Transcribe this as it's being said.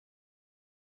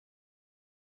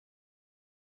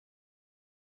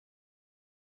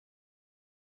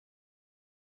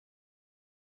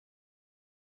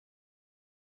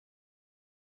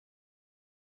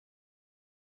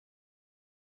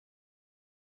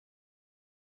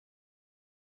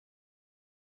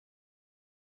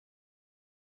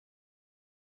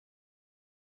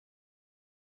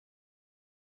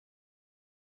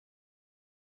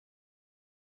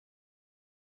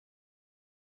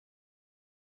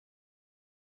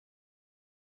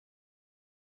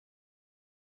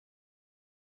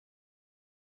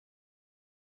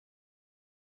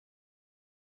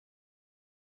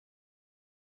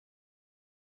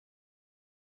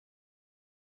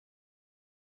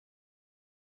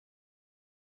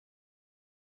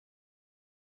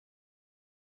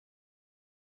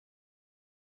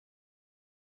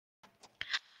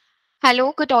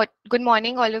Hello, good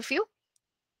morning, all of you.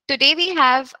 Today we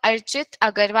have Archit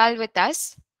Agarwal with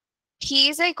us. He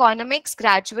is an economics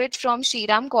graduate from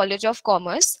Shriram College of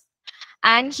Commerce,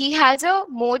 and he has a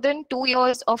more than 2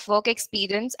 years of work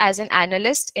experience as an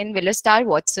analyst in Willistar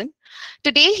Watson.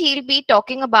 Today he'll be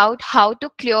talking about how to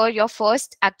clear your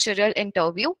first actuarial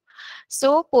interview.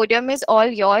 So podium is all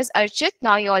yours, Archit.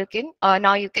 Now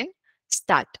you can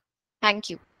start.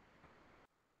 Thank you.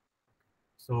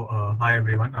 So, hi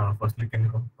everyone. Firstly, can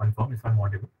you confirm if I'm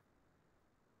audible?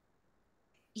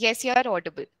 Yes, you are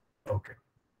audible. Okay.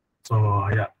 So,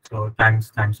 yeah. So,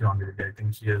 thanks, Young. I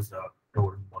think she has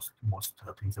told most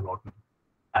things about me.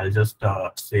 I'll just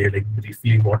say like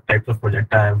briefly what types of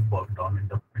project I have worked on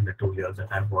in the 2 years that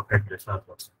I've worked at this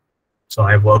as. So,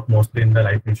 I work mostly in the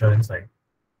life insurance side,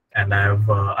 and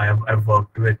I've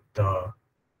worked with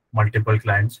multiple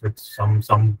clients with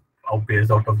some are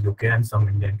based out of UK and some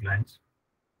Indian clients.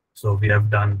 So, we have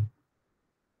done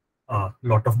a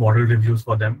lot of model reviews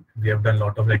for them. We have done a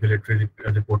lot of regulatory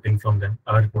reporting from them,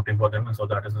 reporting for them, and so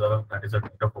that is a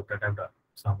lot of work that I've done.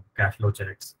 Some cash flow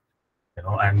checks,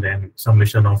 and then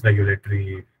submission of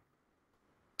regulatory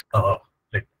uh,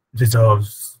 like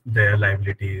reserves, their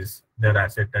liabilities, their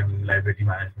asset and liability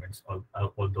managements,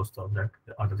 all those stuff that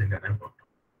the other thing that I've worked on.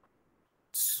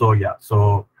 So yeah,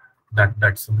 so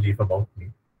that's a brief about me.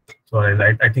 So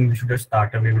I think we should just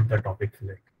start away with the topic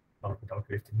like without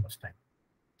wasting much time.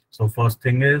 So first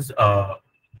thing is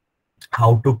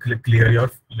how to clear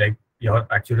your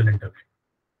actual interview.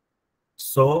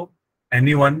 So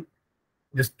anyone,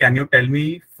 just can you tell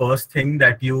me first thing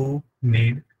that you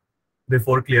need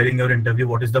before clearing your interview?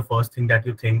 What is the first thing that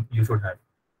you think you should have?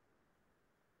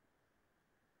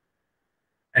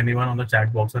 Anyone on the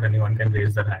chat box or anyone can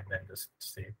raise their hand and just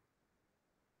say.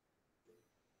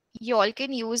 You all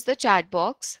can use the chat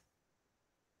box.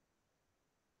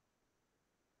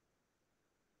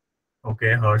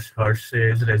 Okay, Harsh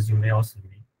says resume or CV.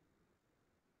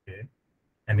 Okay.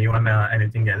 Anyone,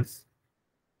 anything else?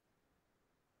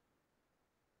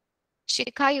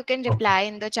 Shikha, you can Okay. reply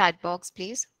in the chat box,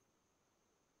 please.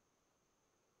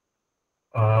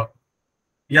 Uh,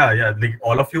 yeah, like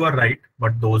all of you are right,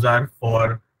 but those are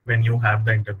for when you have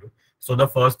the interview. So the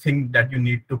first thing that you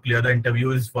need to clear the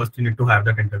interview is first you need to have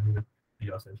that interview with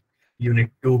yourself. You need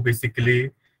to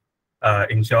basically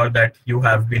ensure that you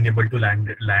have been able to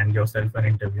land yourself an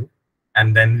interview,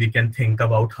 and then we can think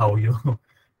about how you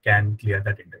can clear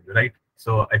that interview, right?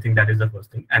 So I think that is the first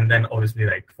thing, and then obviously,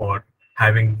 right, for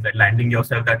landing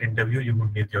yourself that interview, you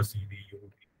would need your CV, you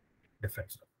would need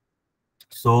different stuff.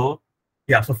 So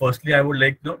yeah, so firstly, I would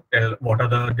like to tell what are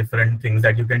the different things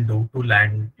that you can do to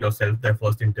land yourself the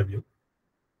first interview.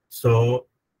 So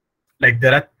like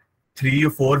there are 3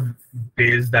 or 4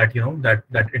 ways that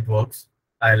that it works.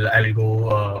 I'll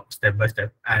go step by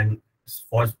step, and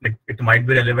for like it might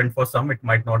be relevant for some, it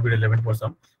might not be relevant for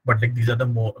some, but like these are the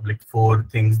more like 4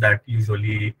 things that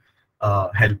usually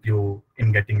help you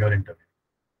in getting your interview.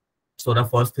 So the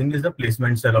first thing is the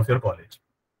placement cell of your college.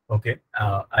 Okay,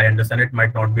 I understand it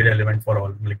might not be relevant for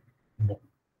all like mo-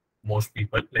 most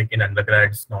people. Like in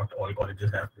undergrads, not all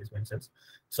colleges have placement cells.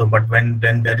 So, but when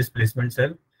then there is placement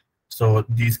cell, so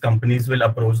these companies will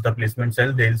approach the placement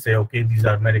cell. They'll say, okay, these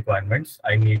are my requirements.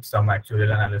 I need some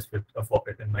actuarial analyst for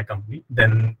it in my company.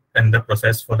 Then the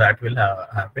process for that will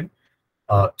happen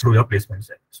through your placement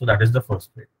cell. So that is the first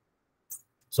way.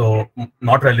 So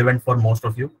not relevant for most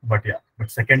of you, but yeah.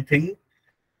 But second thing,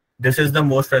 this is the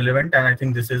most relevant, and I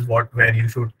think this is where you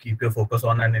should keep your focus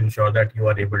on and ensure that you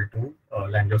are able to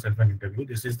land yourself an interview.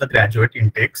 This is the graduate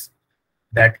intakes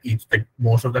that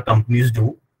most of the companies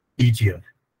do each year.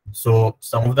 So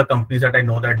some of the companies that I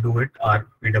know that do it are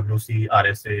PwC,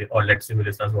 RSA, or let's say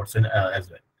Willis Watson as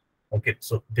well. Okay,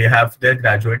 so they have their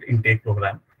graduate intake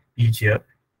program each year,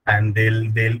 and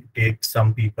they'll take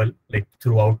some people like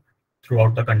throughout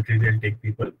the country. They'll take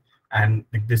people, and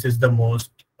like, this is the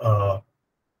most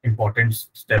important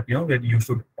step. Where you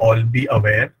should all be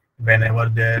aware whenever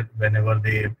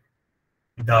the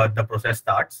process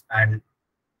starts, and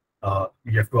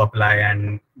you have to apply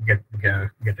and get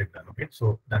it done. Okay,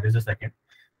 so that is the second.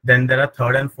 Then there are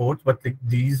third and fourth, but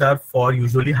these are for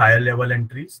usually higher level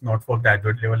entries, not for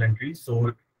graduate level entries.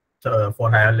 So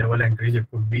for higher level entries, it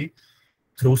could be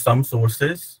through some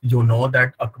sources. You know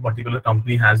that a particular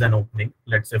company has an opening,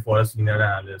 let's say for a senior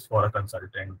analyst, for a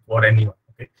consultant, for anyone.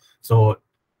 Okay, so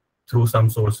through some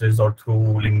sources or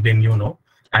through LinkedIn,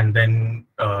 and then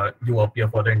you appear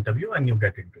for the interview and you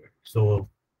get into it. So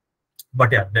but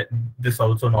yeah, this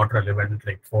also not relevant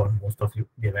like for most of you,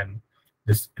 given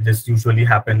this usually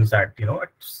happens at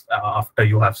after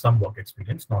you have some work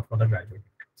experience, not for the graduate.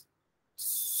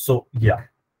 So yeah,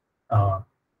 Uh,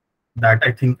 that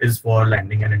I think is for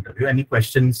landing an interview. Any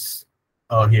questions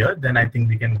here? Then I think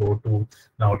we can go to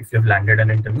now. If you have landed an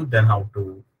interview, then how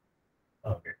to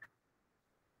get.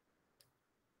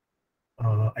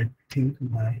 I think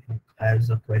my has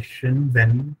a question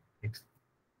when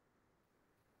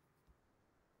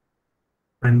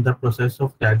the process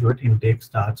of graduate intake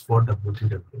starts for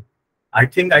WTW. I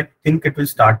think it will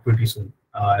start pretty soon.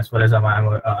 As far as I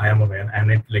am aware,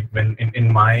 and it like when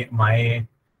in my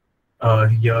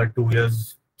year, 2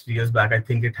 years, 3 years back, I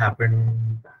think it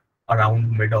happened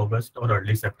around mid-August or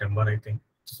early September, I think.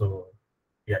 So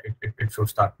yeah, it should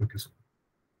start pretty soon.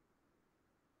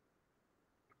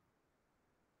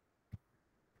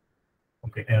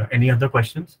 Okay. Any other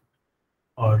questions,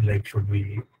 or like should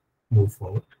we move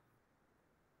forward?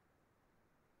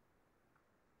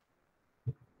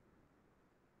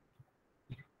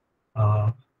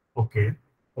 Uh, okay.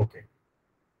 Okay.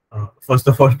 First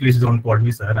of all, please don't call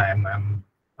me sir. I'm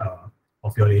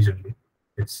of your age only.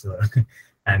 It's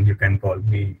and you can call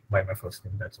me by my first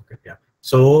name. That's okay. Yeah.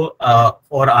 So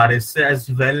for RSA as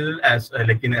well as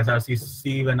like in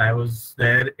SRCC, when I was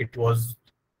there, it was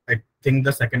I think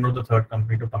the second or the third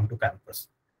company to come to campus.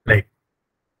 Like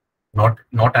not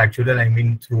actually. I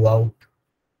mean throughout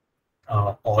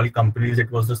all companies,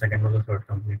 it was the second or the third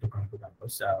company to come to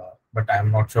campus. But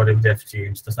I'm not sure if they've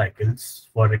changed the cycles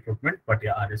for recruitment. But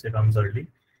yeah, RSA comes early.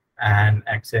 And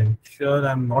Accenture,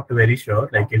 I'm not very sure.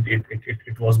 Like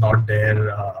it was not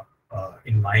there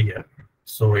in my year.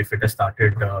 So if it has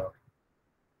started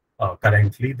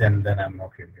currently, then I'm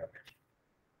not really aware.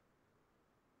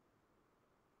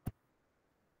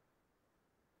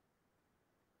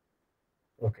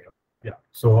 Okay. Yeah.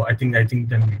 So I think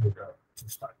then we would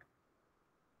start.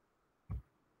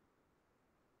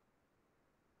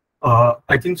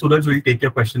 I think Suraj will take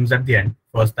your questions at the end.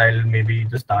 First, I'll maybe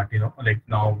just start, like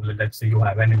now, let's say you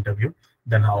have an interview,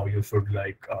 then how you should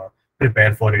like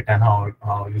prepare for it and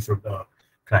how you should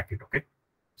crack it. Okay.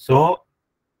 So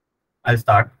I'll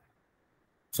start.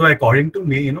 So according to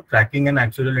me, cracking an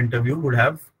actual interview would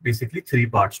have basically three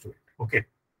parts to it. Okay.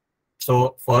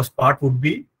 So first part would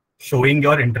be showing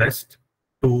your interest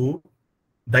to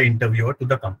the interviewer, to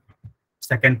the company.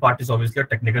 Second part is obviously your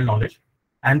technical knowledge.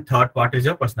 And third part is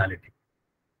your personality.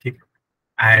 Okay.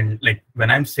 And like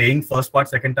when I'm saying first part,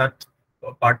 second part,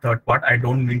 third part, I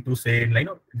don't mean to say like,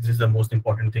 this is the most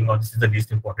important thing or this is the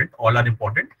least important. All are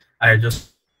important. I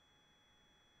just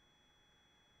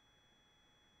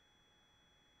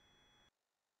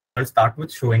I'll start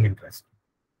with showing interest.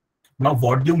 Now,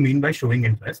 what do you mean by showing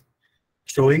interest?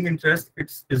 Showing interest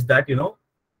is that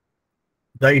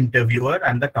the interviewer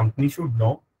and the company should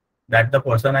know that the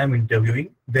person I'm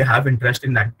interviewing, they have interest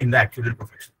in that in the actual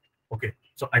profession. Okay.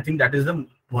 So I think that is the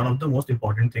one of the most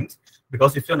important things,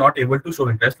 because if you're not able to show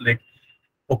interest, like,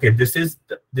 okay, this is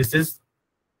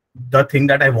the thing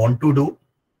that I want to do,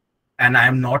 and I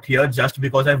am not here just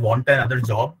because I want another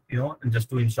job, and just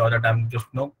to ensure that I'm just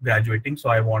graduating. So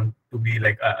I want to be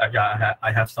like, yeah,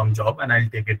 I have some job and I'll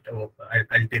take it.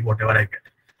 I'll take whatever I get.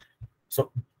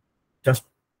 So just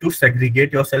to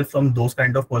segregate yourself from those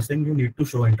kind of person, you need to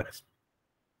show interest.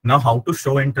 Now, how to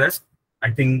show interest?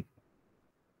 I think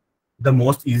the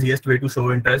most easiest way to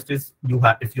show interest is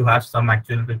if you have some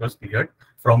actual papers cleared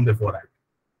from beforehand.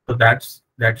 So that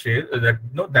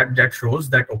shows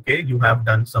that okay, you have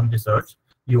done some research,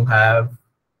 you have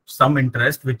some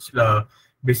interest, which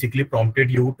basically prompted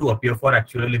you to appear for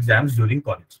actual exams during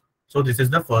college. So this is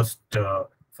the first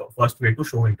way to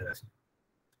show interest.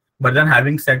 But then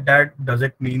having said that, does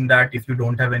it mean that if you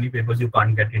don't have any papers, you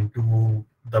can't get into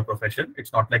the profession?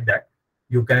 It's not like that.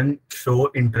 You can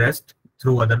show interest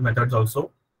through other methods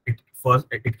also. It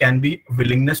can be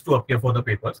willingness to appear for the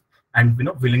papers and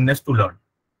willingness to learn.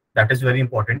 That is very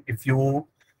important. If you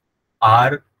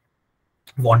are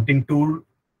wanting to,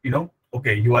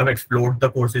 okay, you have explored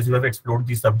the courses, you have explored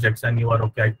the subjects, and you are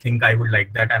okay, I think I would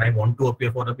like that and I want to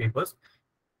appear for the papers,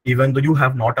 even though you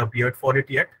have not appeared for it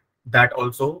yet, that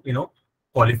also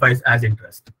qualifies as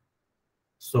interest.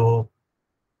 So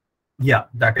yeah,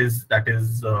 that is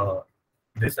the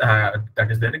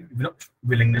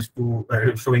willingness to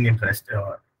showing interest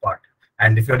part.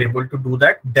 And if you're able to do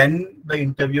that, then the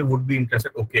interviewer would be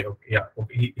interested. Okay, yeah,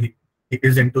 okay, he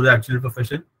is into the actual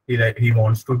profession, he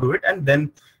wants to do it, and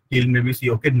then he'll maybe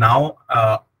see, okay, now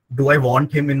do I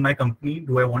want him in my company,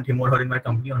 do I want him or her in my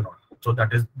company or not? So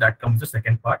that comes the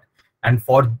second part. And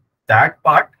for that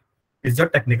part is your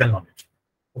technical knowledge.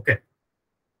 Okay.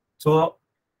 So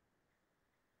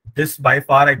this by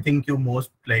far, I think you would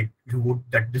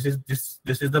that this is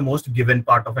the most given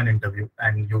part of an interview,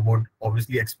 and you would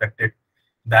obviously expect it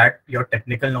that your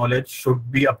technical knowledge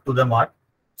should be up to the mark.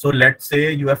 So let's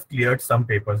say you have cleared some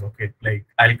papers, okay? Like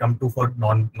I'll come to for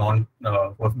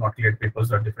for not cleared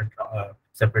papers are different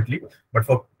separately, but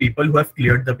for people who have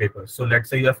cleared the papers. So let's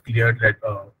say you have cleared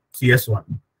CS1.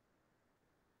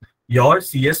 Your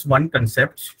CS1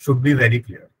 concepts should be very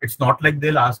clear. It's not like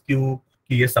they'll ask you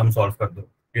कि ये sum solve कर दो,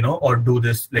 or do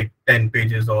this like 10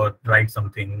 pages or write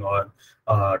something or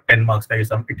 10 marks का ये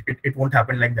sum. It won't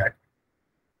happen like that.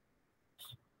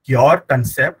 Your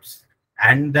concepts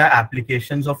and the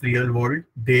applications of real world,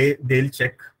 they'll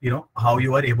check, how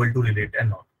you are able to relate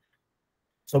and not.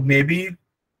 So maybe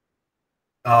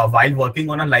while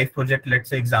working on a live project, let's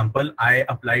say example, I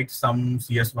applied some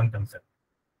CS1 concept.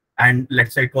 And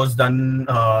let's say it was done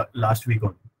last week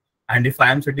only. And if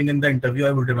I am sitting in the interview,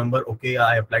 I would remember, okay,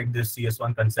 I applied this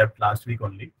CS1 concept last week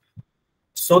only.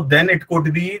 So then it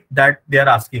could be that they are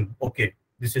asking, okay,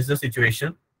 this is the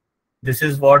situation. This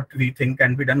is what we think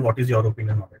can be done. What is your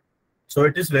opinion on it? So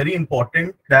it is very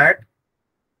important that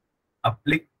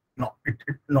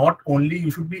not only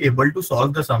you should be able to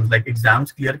solve the sums, like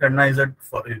exams clear karna is a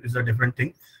different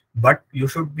thing, but you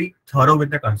should be thorough with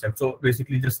the concept. So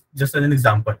basically, just as an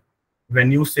example,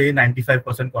 when you say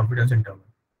 95% confidence interval,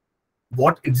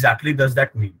 what exactly does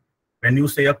that mean? When you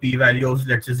say a p-value of,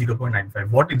 let's say, 0.95,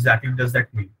 what exactly does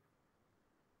that mean?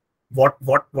 What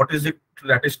is it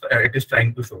that it is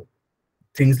trying to show?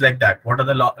 Things like that. What are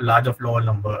the law of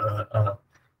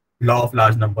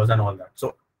large numbers and all that?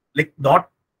 So like not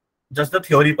just the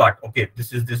theory part. Okay,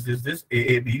 this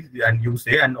A, B, and you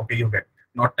say, and okay, you get.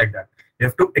 Not like that. You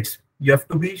have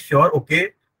to be sure.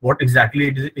 Okay, what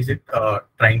exactly is it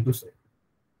trying to say?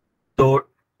 So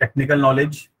technical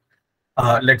knowledge.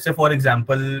 Let's say, for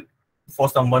example, for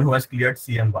someone who has cleared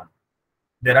CM1,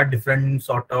 there are different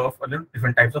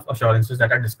different types of assurances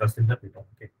that are discussed in the paper.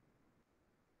 Okay.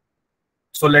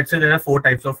 So let's say there are four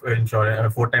types of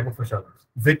assurance.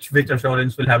 Which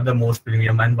assurance will have the most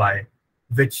premium and why?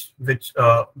 Which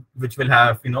will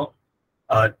have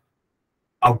out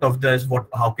of this,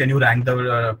 how can you rank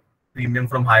the premium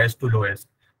from highest to lowest?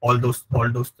 All those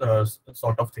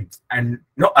sort of things, and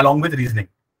along with reasoning.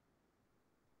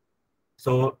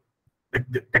 So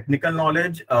the technical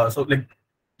knowledge. So like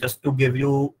just to give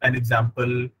you an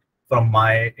example from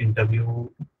my interview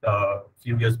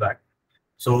few years back.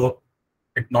 So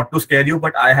not to scare you,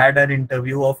 but I had an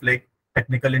interview of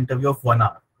technical interview of 1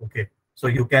 hour. Okay, so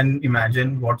you can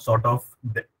imagine what sort of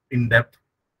in-depth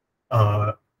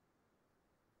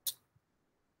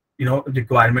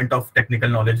requirement of technical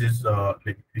knowledge is.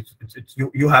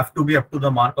 You have to be up to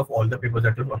the mark of all the papers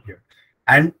that have appeared,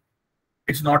 and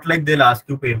it's not like they'll ask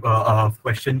you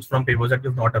questions from papers that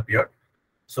have not appeared.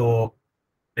 So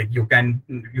you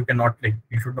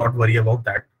should not worry about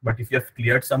that. But if you have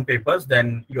cleared some papers,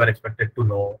 then you are expected to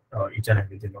know each and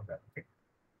everything of that. Okay.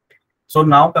 So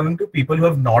now coming to people who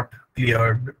have not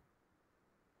cleared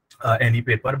any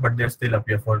paper, but they're still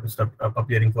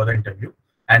appearing for the interview,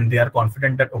 and they are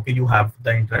confident that okay, you have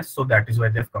the interest, so that is why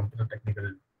they've come to the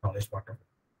technical knowledge part of it.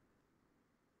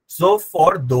 So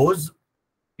for those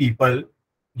people,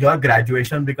 your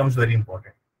graduation becomes very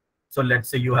important. So let's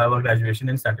say you have a graduation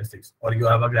in statistics, or you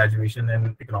have a graduation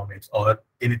in economics, or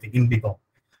anything in BCom.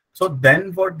 So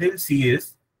then what they'll see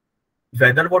is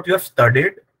whether what you have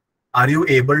studied, are you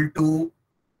able to,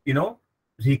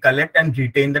 recollect and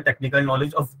retain the technical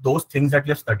knowledge of those things that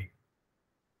you have studied.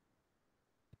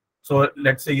 So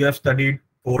let's say you have studied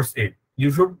course A,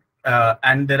 you should,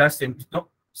 and there are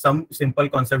some simple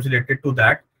concepts related to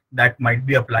that might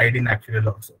be applied in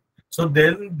actuarial also. So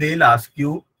then they'll ask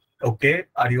you, okay,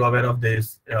 are you aware of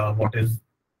this? What is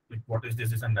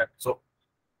this and that? So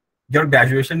your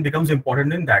graduation becomes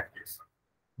important in that case.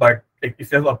 But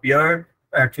if you have appeared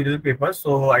actuarial papers,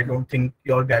 so I don't think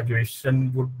your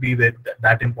graduation would be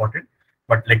that important.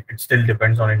 But it still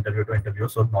depends on interview to interview.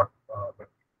 So not.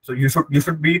 So you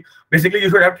should be basically, you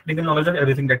should have technical knowledge of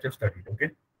everything that you've studied.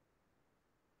 Okay.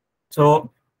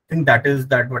 So I think that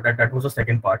was the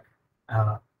second part.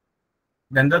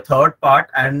 Then the third part,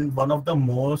 and one of the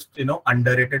most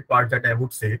underrated parts that I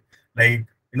would say,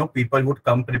 people would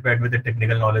come prepared with the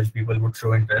technical knowledge, people would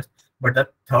show interest, but the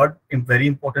third very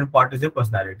important part is your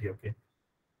personality. Okay,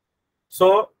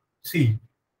 so see,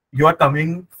 you are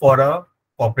coming for a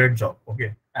corporate job,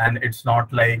 okay, and it's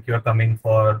not like you're coming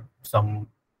for some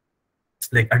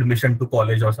admission to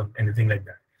college or anything like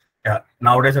that. Yeah,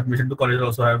 nowadays admission to college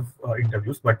also have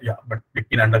interviews, but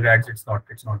in undergrads it's not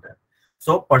there.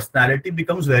 So personality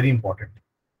becomes very important.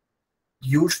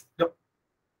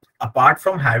 Apart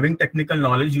from having technical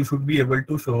knowledge, you should be able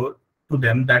to show to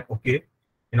them that okay,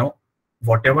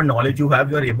 whatever knowledge you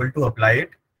have, you are able to apply it,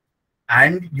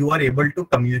 and you are able to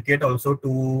communicate also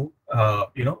to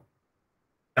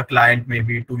a client,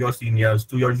 maybe to your seniors,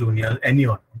 to your juniors,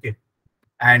 anyone. Okay,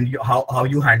 and how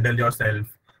you handle yourself.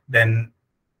 Then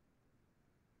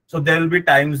so there will be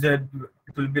times that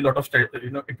it will be a lot of stress.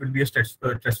 It will be a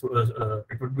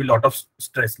it would be a lot of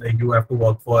stress. Like you have to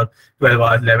work for 12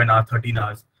 hours, 11 hours, 13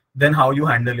 hours. Then how you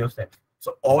handle yourself.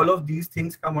 So all of these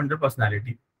things come under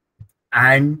personality,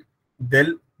 and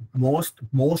they'll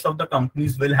most of the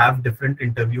companies will have different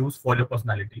interviews for your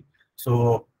personality.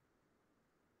 So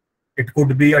it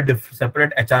could be a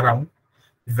separate HR round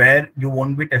where you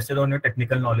won't be tested on your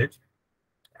technical knowledge,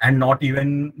 and not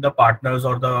even the partners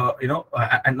or the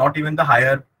and not even the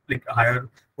higher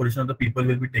position of the people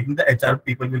will be taking. The HR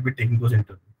people will be taking those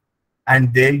interviews,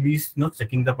 and they'll be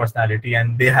checking the personality,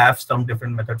 and they have some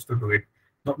different methods to do it.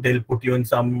 They'll put you in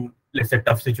some, let's say,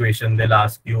 tough situation. They'll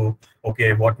ask you,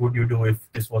 okay, what would you do if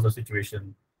this was a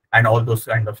situation, and all those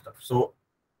kind of stuff. So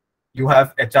you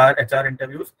have HR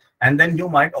interviews, and then you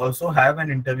might also have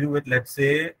an interview with, let's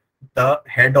say, the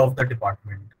head of the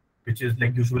department, which is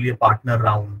like usually a partner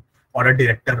round or a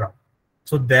director round.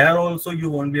 So there also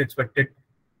you won't be expected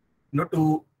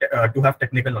to have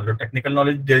technical knowledge. Technical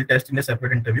knowledge they'll test in a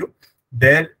separate interview.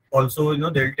 There also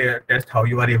they'll test how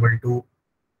you are able to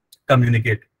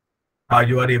communicate, how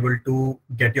you are able to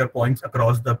get your points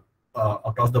across the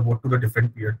board to the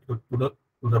different peers, to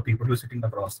the people who are sitting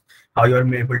across, how you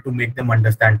are able to make them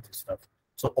understand this stuff.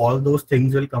 So all those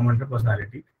things will come under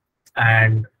personality.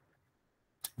 And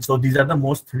so these are the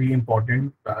most three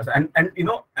important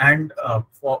and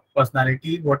for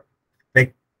personality,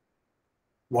 like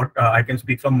what I can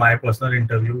speak from my personal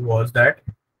interview was that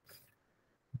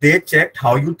they checked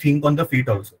how you think on the feet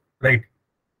also, right?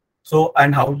 So,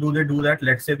 and how do they do that?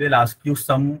 Let's say they'll ask you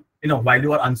some, while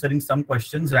you are answering some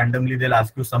questions, randomly they'll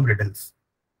ask you some riddles.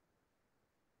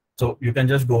 So you can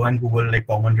just go and Google like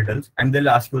common riddles, and they'll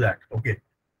ask you that. Okay,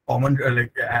 common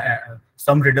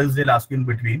some riddles they'll ask you in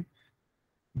between,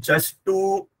 just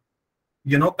to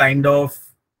kind of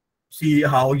see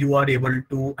how you are able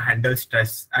to handle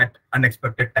stress at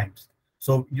unexpected times.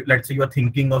 So let's say you are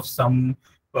thinking of some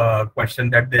question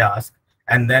that they ask,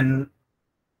 and then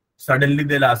suddenly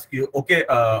they'll ask you, okay,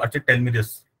 Archit, tell me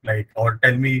this, like, or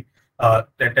tell me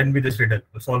this riddle,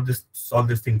 solve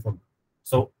this thing for me.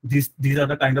 So these are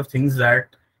the kind of things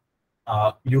that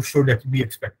you should be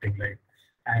expecting, like,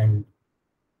 and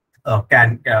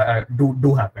can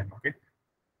do happen. Okay,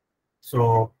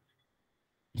 so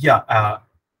yeah,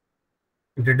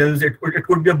 riddles, it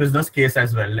could be a business case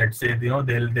as well. Let's say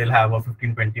they'll have a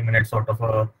 15-20 minute sort of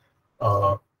a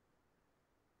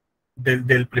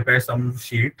they'll prepare some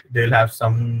sheet. They'll have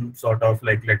some sort of,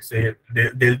 like, let's say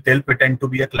they'll pretend to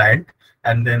be a client,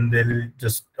 and then they'll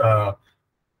just tell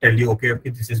you, okay,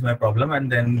 this is my problem,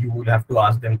 and then you will have to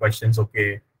ask them questions.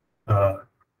 Okay,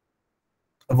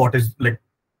 what is, like,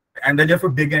 and then you have to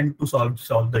dig in to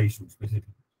solve the issues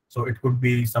basically. So it could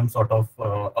be some sort of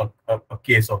a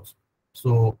case also.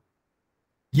 So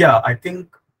yeah, I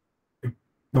think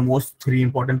the most three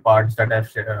important parts that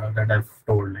I've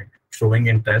told, like showing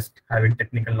interest, having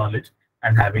technical knowledge,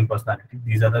 and having personality.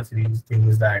 These are the three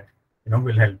things that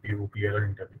will help you clear your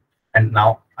interview. And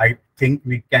now I think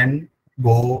we can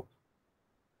go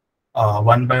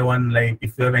one by one. Like,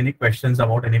 if you have any questions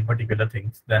about any particular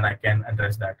things, then I can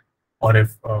address that. Or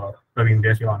if Praveen,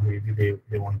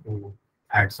 they want to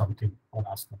add something or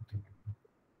ask something,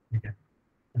 we can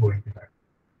go into that.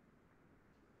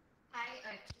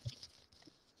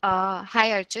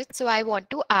 Hi, Archit. So I want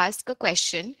to ask a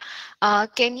question.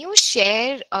 Can you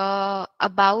share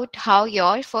about how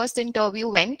your first interview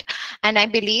went? And I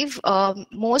believe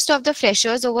most of the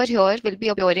freshers over here will be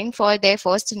appearing for their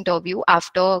first interview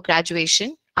after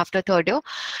graduation, after third year.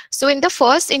 So in the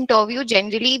first interview,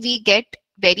 generally we get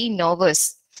very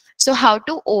nervous. So how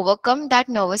to overcome that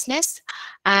nervousness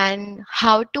and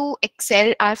how to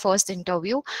excel our first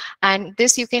interview? And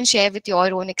this you can share with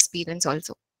your own experience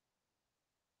also.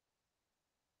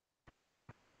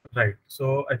 Right.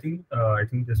 So I think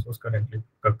this was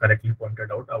correctly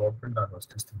pointed out about the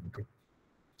nervousness thing. Okay.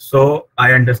 So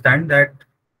I understand that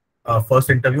first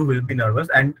interview will be nervous,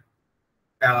 and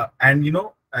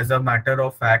as a matter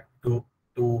of fact, to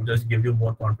just give you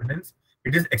more confidence,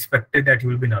 it is expected that you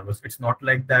will be nervous. It's not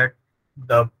like that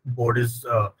the board is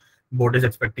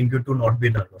expecting you to not be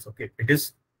nervous. Okay, it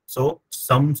is. So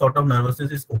some sort of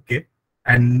nervousness is okay,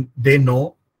 and they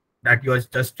know that you are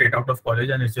just straight out of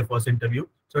college and it's your first interview,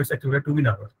 so it's expected to be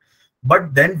nervous.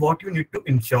 But then what you need to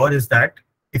ensure is that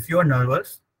if you are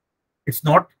nervous, it's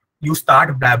not you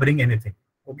start blabbering anything.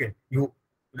 Okay, you,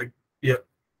 like, yeah,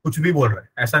 कुछ भी बोल रहा है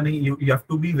ऐसा नहीं. You have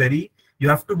to be very, you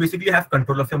have to basically have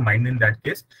control of your mind in that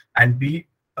case, and be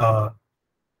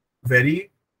very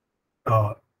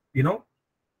you know,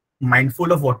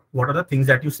 mindful of what are the things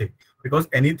that you say, because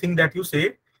anything that you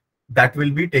say, that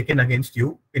will be taken against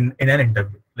you in an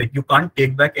interview. Like, you can't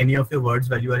take back any of your words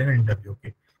while you are in an interview.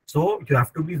 Okay, so you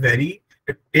have to be very,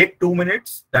 take 2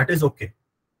 minutes, that is okay.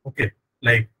 Okay,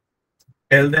 like,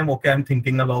 tell them, okay, I'm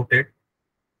thinking about it,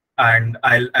 and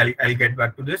I'll get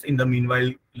back to this. In the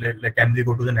meanwhile, can we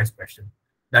go to the next question?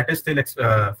 That is still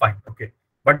fine. Okay,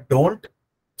 but don't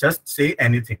just say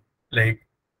anything. Like,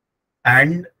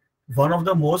 and one of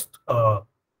the most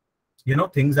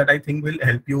things that I think will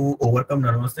help you overcome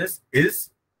nervousness is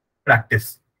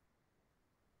practice.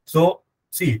 So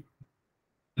see,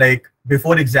 like,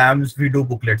 before exams we do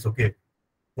booklets. Okay,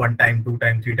 one time, two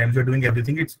time, three times, we're doing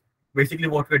everything. It's basically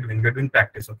what we're doing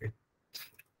practice. Okay,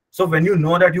 so when you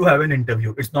know that you have an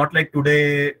interview, it's not like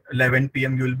today 11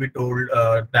 p.m. you will be told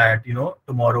that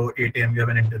tomorrow 8 a.m. you have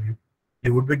an interview.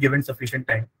 You would be given sufficient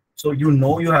time. So you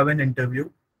know you have an interview.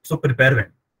 So prepare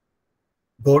when.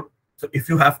 Go. So if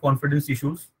you have confidence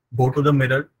issues, go to the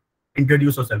mirror,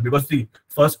 introduce yourself. Because the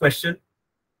first question,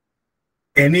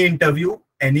 any interview,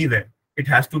 anywhere, it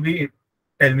has to be,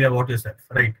 tell me about yourself,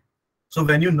 right? So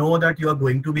when you know that you are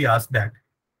going to be asked that,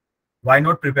 why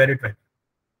not prepare it well?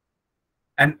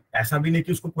 And ऐसा भी नहीं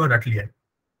कि उसको पूरा रट लिया है.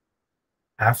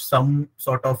 Have some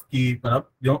sort of key,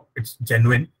 it's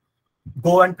genuine.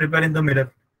 Go and prepare in the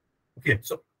mirror. Okay,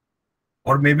 so,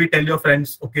 or maybe tell your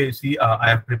friends, okay, see, I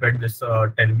have prepared this.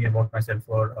 Tell me about myself,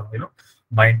 or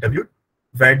my interview.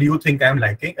 Where do you think I'm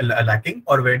lacking,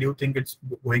 or where do you think it's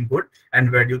going good,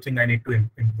 and where do you think I need to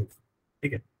improve?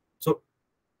 Okay, so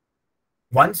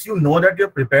once you know that you're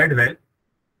prepared well,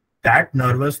 that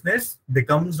nervousness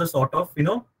becomes a sort of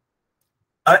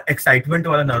excitement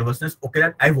or a nervousness. Okay,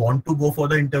 that I want to go for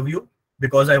the interview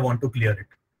because I want to clear it,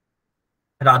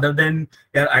 rather than,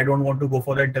 yeah, I don't want to go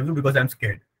for the interview because I'm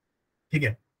scared.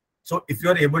 Okay, so if you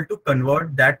are able to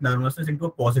convert that nervousness into a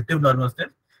positive nervousness,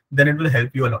 then it will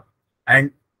help you a lot.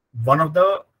 And one of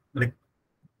the, like,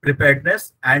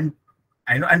 preparedness and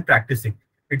and practicing,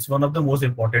 it's one of the most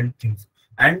important things.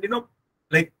 And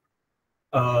like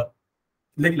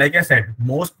like I said,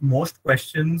 most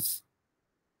questions,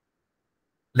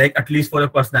 like, at least for a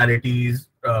personality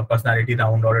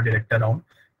round or a director round,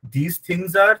 these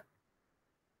things are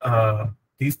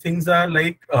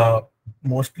like,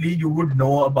 mostly you would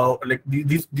know about. Like,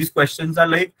 these questions are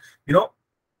like,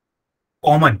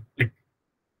 common. Like,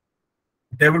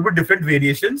 there will be different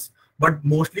variations, but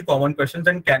mostly common questions,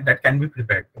 and that can be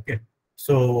prepared. Okay,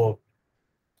 so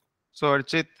So,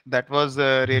 Archit, that was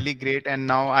really great. And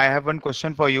now I have one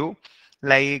question for you.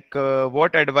 Like,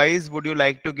 what advice would you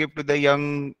like to give to the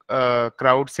young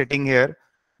crowd sitting here?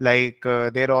 Like,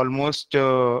 they're almost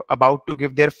about to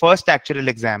give their first actual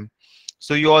exam.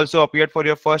 So, you also appeared for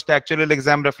your first actual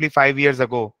exam roughly 5 years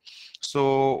ago.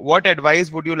 So, what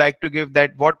advice would you like to give,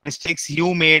 that what mistakes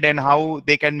you made and how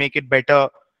they can make it better?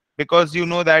 Because you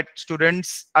know that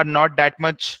students are not that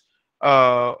much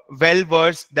well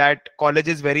versed that college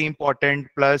is very important,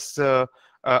 plus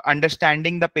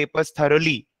understanding the papers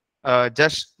thoroughly,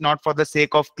 just not for the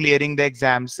sake of clearing the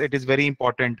exams, it is very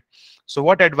important. So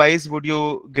what advice would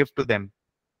you give to them?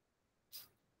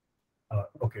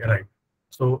 okay, right.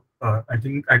 So I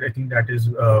think that is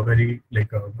very,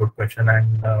 like, a good question.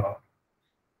 And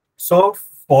so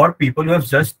for people who have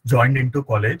just joined into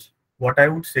college, what I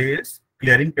would say is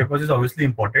clearing papers is obviously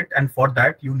important, and for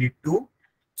that you need to.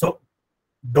 So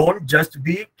don't just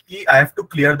be key, I have to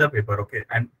clear the paper. Okay,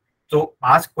 and so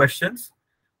ask questions.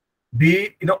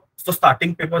 Be, so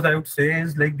starting papers, I would say,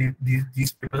 is like,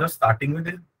 these papers are starting with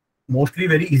is mostly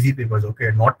very easy papers.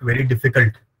 Okay, not very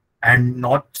difficult, and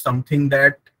not something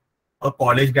that a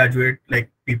college graduate, like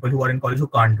people who are in college, who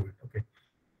can't do it. Okay,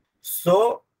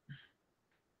 so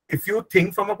if you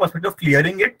think from a perspective of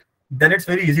clearing it, then it's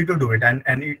very easy to do it,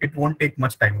 and it won't take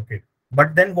much time. Okay,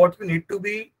 but then what you need to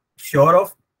be sure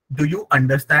of, do you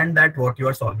understand that what you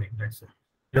are solving? Let's say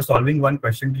you're solving one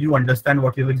question, do you understand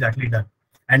what you've exactly done?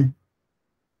 And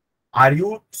are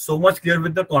you so much clear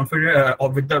with the confident, or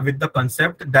with the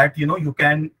concept that you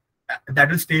can, that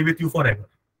will stay with you forever?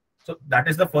 So that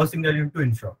is the first thing that you need to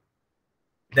ensure.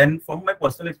 Then from my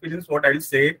personal experience, what I'll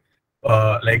say,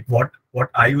 like, what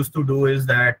I used to do is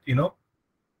that,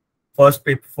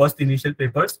 first initial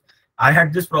papers, I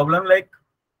had this problem. Like,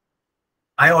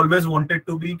 I always wanted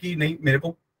to be ki nahi, mere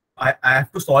ko, I have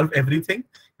to solve everything,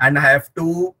 and I have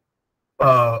to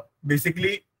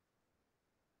basically,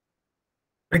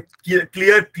 like,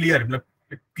 clear. Like,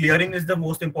 clearing is the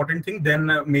most important thing.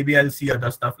 Then maybe I'll see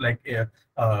other stuff, like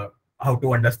how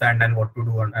to understand and what to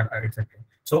do, and etc.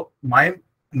 So my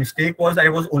mistake was, I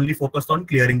was only focused on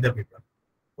clearing the paper.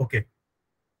 Okay,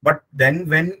 but then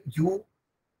when you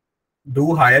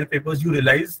do higher papers, you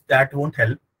realize that won't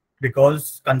help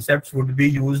because concepts would be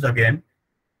used again.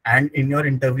 And in your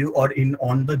interview or in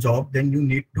on the job, then you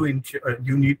need to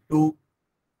you need to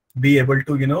be able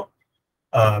to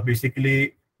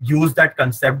basically use that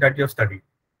concept that you've studied.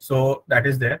 So that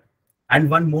is there. And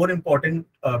one more important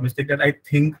mistake that I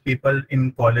think people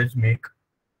in college make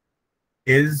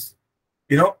is,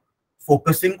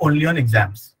 focusing only on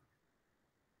exams.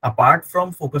 Apart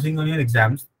from focusing on your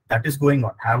exams, that is going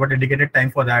on. Have a dedicated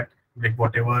time for that, like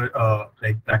whatever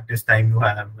like practice time you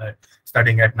have,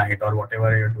 studying at night or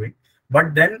whatever you're doing.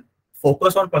 But then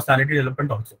focus on personality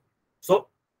development also. So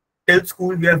till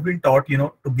school, we have been taught,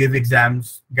 to give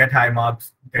exams, get high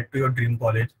marks, get to your dream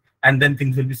college, and then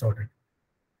things will be sorted.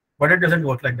 But it doesn't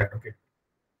work like that. Okay,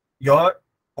 your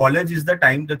college is the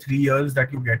time, the 3 years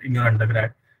that you get in your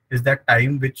undergrad is that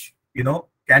time which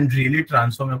can really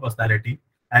transform your personality.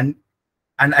 And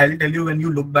I'll tell you, when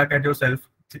you look back at yourself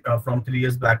from 3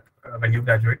 years back, when you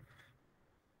graduate,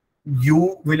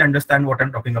 you will understand what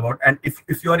I'm talking about. And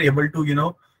if you are able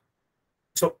to,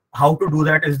 so how to do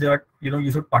that is that,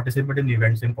 you should participate in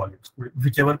events in college,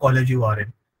 whichever college you are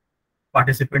in.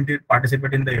 Participate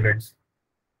in the events.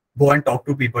 Go and talk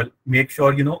to people. Make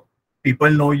sure,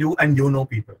 people know you and you know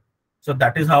people. So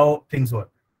that is how things work.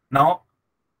 Now,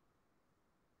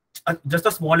 just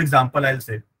a small example, I'll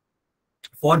say.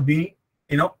 For me,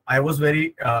 I was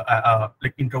very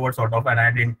like introvert sort of, and I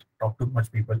didn't talk to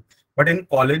much people. But in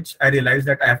college, I realized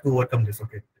that I have to overcome this.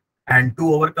 Okay, and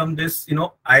to overcome this,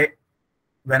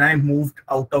 when I moved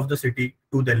out of the city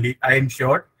to Delhi, I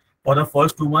ensured for the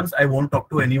first 2 months I won't talk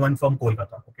to anyone from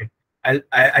Kolkata. Okay,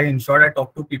 I ensured I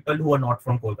talk to people who are not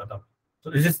from Kolkata.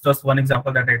 So this is just one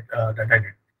example that I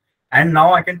did. And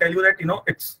now I can tell you that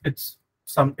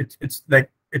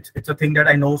it's a thing that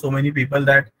I know so many people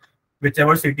that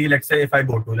whichever city, let's say I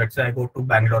go to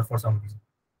Bangalore for some reason,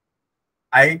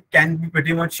 I can be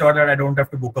pretty much sure that I don't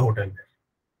have to book a hotel there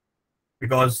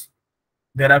because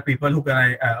there are people who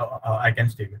I can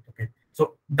stay with. Okay,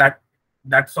 so that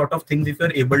sort of things, if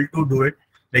you're able to do it,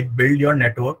 like build your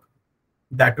network,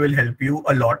 that will help you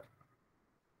a lot.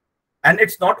 And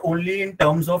it's not only in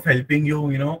terms of helping you,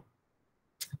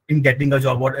 in getting a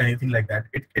job or anything like that.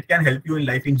 It can help you in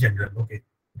life in general. Okay,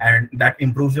 and that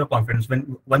improves your confidence.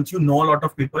 Once you know a lot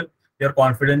of people, your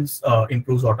confidence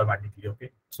improves automatically. Okay,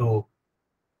 so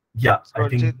yeah, So I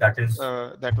think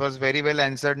Archit, that was very well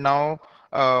answered. Now,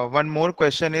 one more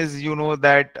question is,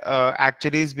 that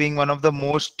actuaries being one of the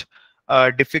most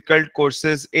difficult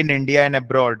courses in India and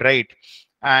abroad, right?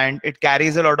 And it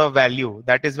carries a lot of value.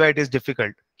 That is why it is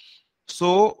difficult.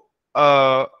 So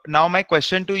now my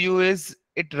question to you is,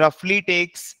 it roughly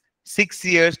takes 6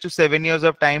 years to 7 years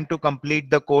of time to complete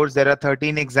the course. There are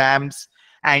 13 exams,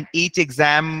 and each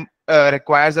exam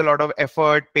requires a lot of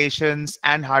effort, patience,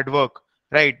 and hard work,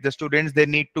 right? The students, they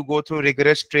need to go through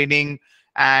rigorous training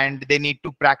and they need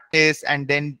to practice, and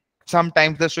then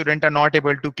sometimes the student are not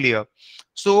able to clear.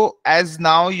 So as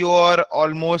now you are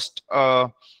almost uh,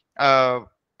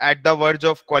 at the verge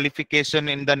of qualification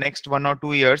in the next 1 or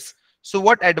 2 years, so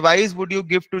what advice would you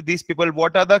give to these people?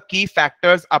 What are the key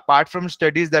factors apart from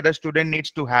studies that a student needs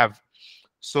to have?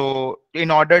 So in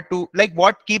order to, like,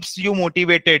 what keeps you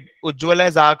motivated? Ujjwal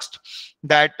has asked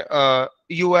that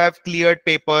you have cleared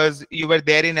papers, you were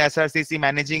there in SRCC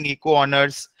managing eco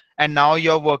honors, and now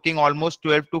you're working almost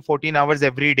 12 to 14 hours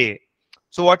every day.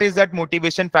 So what is that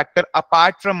motivation factor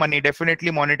apart from money? Definitely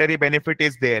monetary benefit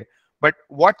is there, but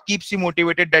what keeps you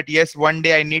motivated that yes, one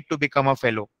day I need to become a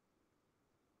fellow?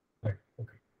 right.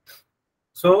 Okay.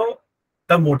 So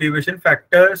the motivation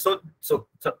factor. So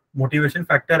motivation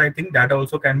factor, I think that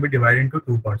also can be divided into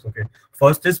two parts. Okay.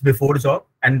 First is before job,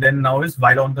 and then now is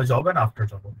while on the job and after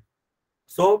job. Okay.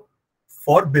 So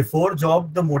for before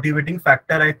job, the motivating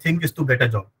factor, I think, is to get a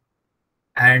job.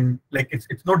 And like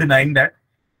it's no denying that.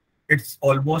 It's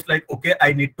almost like, okay,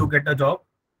 I need to get a job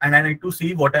and I need to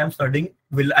see what I'm studying.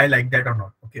 Will I like that or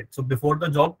not? Okay. So before the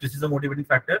job, this is a motivating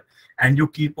factor, and you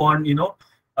keep on,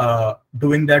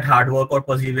 doing that hard work or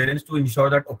perseverance to ensure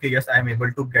that, okay, yes, I'm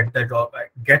able to get the job,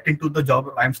 get into the job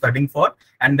I'm studying for,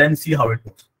 and then see how it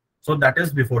goes. So that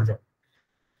is before job.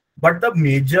 But the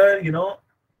major,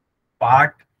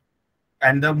 part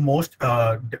and the most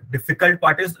difficult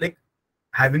part is like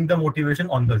having the motivation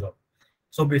on the job.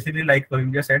 So basically, like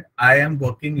Kavindra said, I am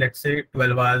working, let's say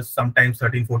 12 hours, sometimes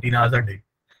 13, 14 hours a day.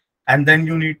 And then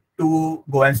you need to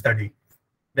go and study.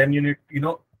 Then you need,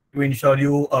 to ensure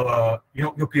you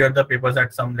clear the papers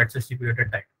at some, let's say, stipulated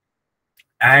time.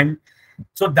 And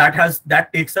so that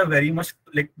takes a very much,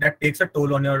 like, that takes a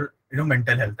toll on your,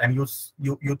 mental health. And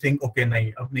you think, okay,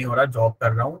 nahi, ab nahi ho raha, job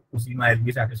kar raha hu, usi mein I'll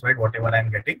be satisfied, whatever I'm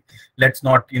getting. Let's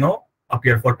not,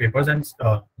 appear for papers. And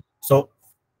so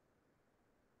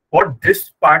for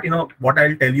this part, what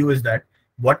I'll tell you is that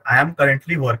what I am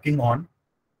currently working on,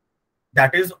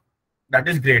 that is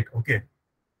great, okay.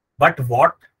 But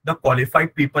what the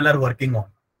qualified people are working on,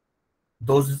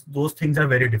 those things are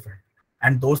very different.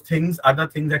 And those things are the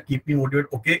things that keep me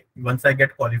motivated. Okay, once I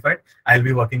get qualified, I'll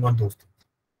be working on those things.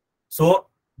 So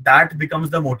that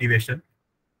becomes the motivation.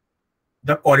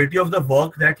 The quality of the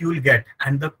work that you will get,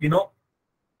 and the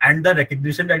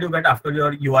recognition that you get after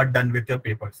you are done with your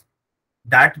papers,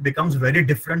 that becomes very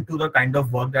different to the kind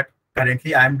of work that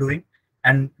currently I am doing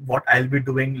and what I'll be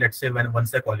doing, let's say,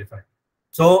 once I qualify.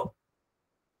 So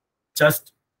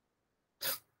just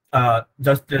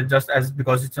as,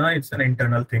 because it's an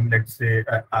internal thing, let's say,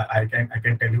 I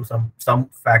can tell you some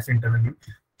facts internally.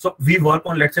 So we work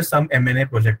on, let's say, some M&A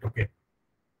project, okay.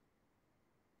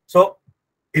 So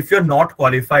if you're not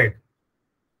qualified,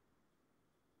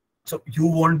 so you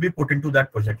won't be put into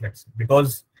that project, let's say,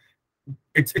 because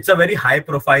it's a very high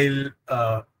profile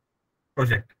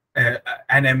project,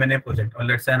 an M&A project, or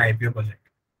let's say an IPO project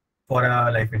for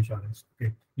a life insurance,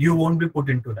 okay. You won't be put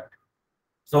into that.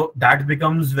 So that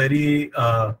becomes very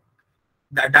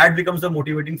that becomes the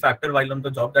motivating factor while on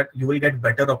the job, that you will get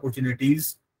better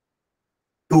opportunities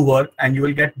to work and you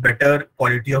will get better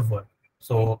quality of work.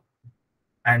 So,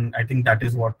 and I think that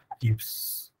is what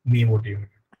keeps me motivated.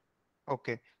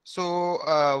 Okay. So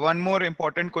one more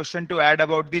important question to add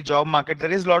about the job market.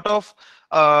 There is a lot of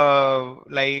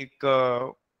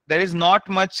there is not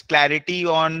much clarity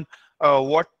on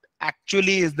what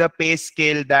actually is the pay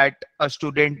scale that a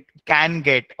student can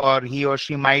get, or he or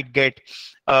she might get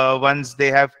once they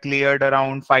have cleared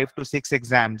around 5 to 6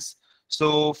 exams.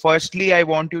 So firstly, I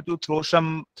want you to throw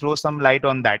some light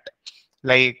on that.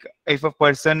 Like, if a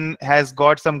person has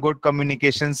got some good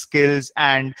communication skills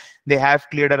and they have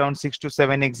cleared around 6 to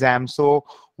 7 exams, so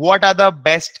what are the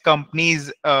best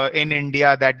companies in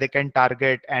India that they can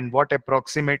target, and what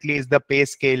approximately is the pay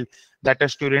scale that a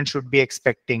student should be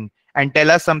expecting? And tell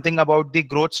us something about the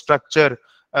growth structure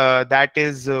that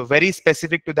is very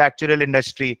specific to the actuarial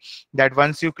industry, that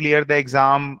once you clear the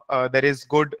exam, there is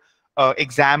good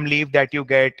exam leave that you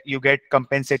get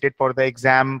compensated for the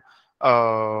exam,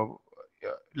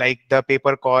 like the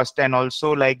paper cost, and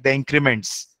also like the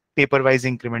increments, paper wise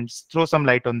increments. Throw some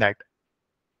light on that.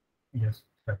 Yes,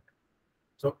 right.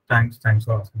 So thanks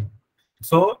for asking.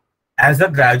 So as a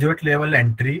graduate level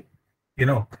entry,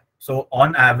 so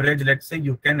on average, let's say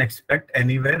you can expect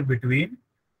anywhere between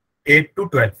 8 to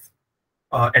 12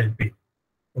 LP,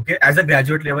 okay, as a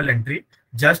graduate level entry,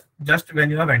 just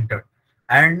when you have entered.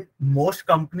 And most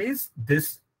companies,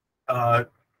 this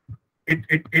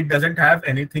it doesn't have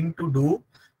anything to do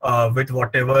with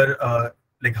whatever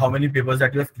like how many papers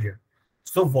that you have cleared.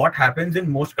 So what happens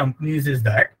in most companies is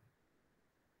that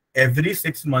every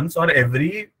 6 months or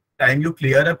every time you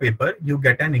clear a paper, you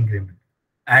get an increment,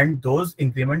 and those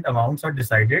increment amounts are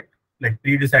decided, like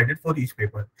pre-decided for each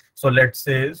paper. So let's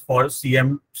say for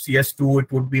CS2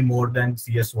 it would be more than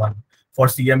CS1, for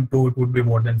CM2 it would be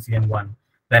more than CM1,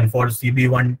 then for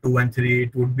CB1, 2 and 3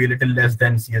 it would be a little less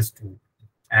than CS2,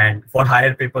 and for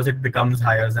higher papers it becomes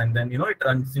higher, and then it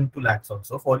runs into lakhs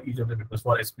also for each of the papers,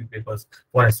 for SP papers,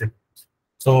 for SA papers.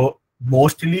 So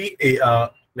mostly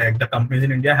like the companies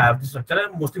in India have this structure,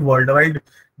 and mostly worldwide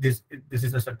this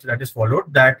is a structure that is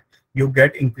followed, that you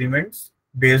get increments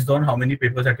based on how many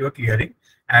papers that you are clearing.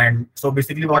 And so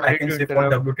basically what I can say for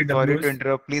WTW Sorry is, to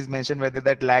interrupt. Please mention whether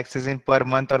that lakhs is in per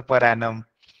month or per annum.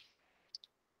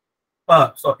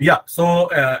 so yeah, so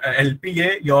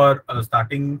LPA, your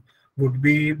starting would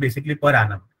be basically per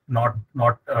annum, not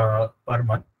per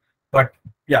month. But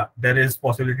yeah, there is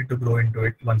possibility to grow into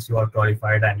it once you are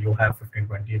qualified and you have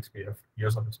 15-20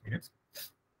 years of experience.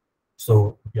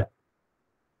 So yeah.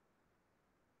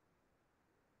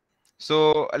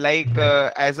 So like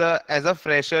as a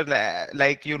fresher,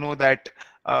 like that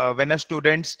when a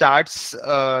student starts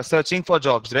searching for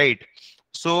jobs, right?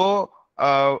 So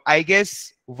I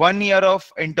guess 1 year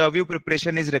of interview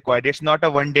preparation is required. It's not a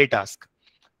one-day task.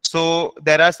 So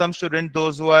there are some students,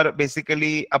 those who are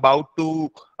basically about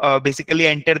to basically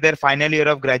enter their final year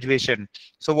of graduation.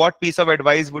 So what piece of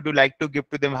advice would you like to give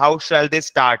to them? How shall they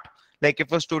start? Like,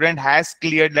 if a student has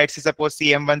cleared, let's say suppose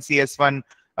CM1, CS1,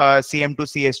 CM2,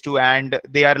 CS2, and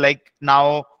they are like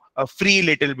now free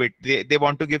little bit. They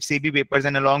want to give CB papers,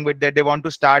 and along with that, they want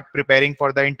to start preparing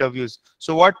for the interviews.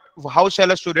 So how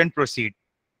shall a student proceed?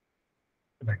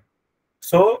 Right.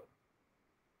 So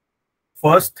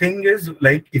first thing is,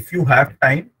 like, if you have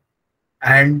time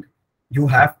and you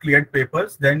have cleared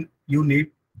papers, then you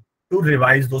need to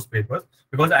revise those papers,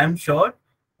 because I'm sure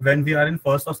when we are in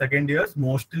first or second years,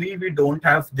 mostly we don't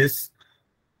have this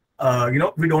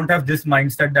we don't have this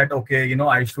mindset that, okay,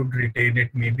 I should retain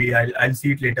it. Maybe I'll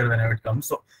see it later whenever it comes.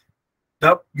 So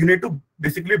you need to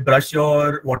basically brush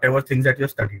your whatever things that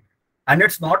you've studied. And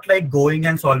it's not like going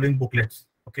and solving booklets.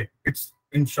 Okay. It's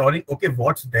ensuring, okay,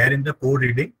 what's there in the core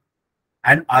reading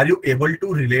and are you able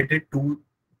to relate it to,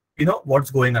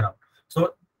 what's going around.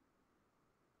 So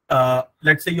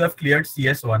let's say you have cleared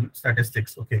CS1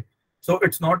 statistics. Okay. So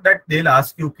it's not that they'll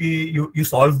ask you, you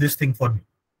solve this thing for me.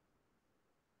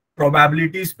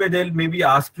 Probabilities pe they'll maybe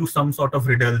ask you some sort of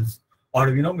riddles,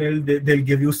 or maybe they'll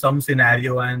give you some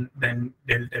scenario and then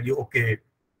they'll tell you, okay,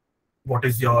 what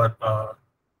is your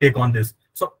take on this.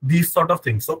 So these sort of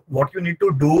things. So what you need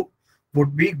to do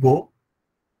would be go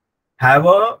have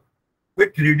a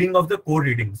quick reading of the core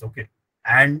readings, okay,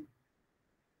 and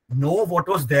know what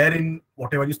was there in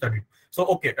whatever you studied. So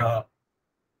okay,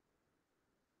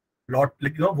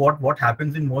 what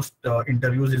happens in most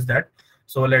interviews is that,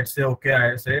 so let's say, okay,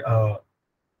 I say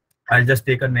I'll just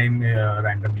take a name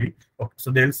randomly. Okay, so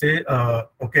they'll say,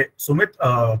 okay, Sumit,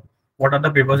 what are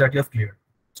the papers that you have cleared?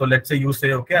 So let's say you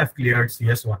say, okay, I've cleared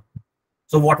CS1.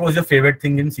 So what was your favorite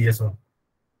thing in CS1?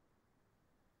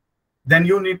 Then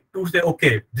you need to say,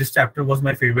 okay, this chapter was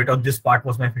my favorite, or this part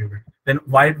was my favorite. Then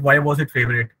why was it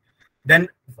favorite? Then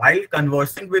while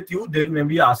conversing with you, they'll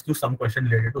maybe ask you some question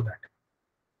related to that.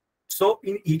 So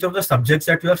in each of the subjects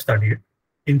that you have studied,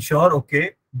 ensure,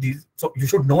 okay, so you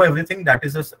should know everything. That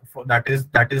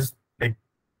is like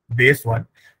base one.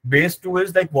 Base two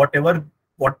is like what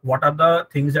are the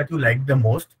things that you like the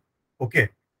most, okay,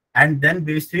 and then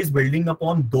base three is building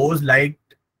upon those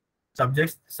liked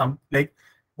subjects. Some like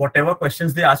whatever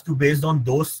questions they ask you based on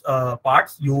those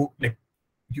parts, you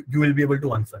will be able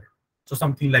to answer it. So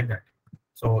something like that.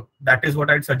 So that is what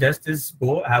I'd suggest is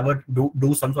go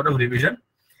do some sort of revision.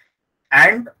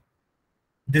 And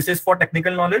this is for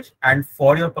technical knowledge, and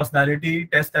for your personality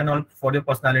test and all, for your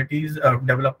personalities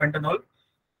development and all,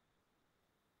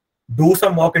 do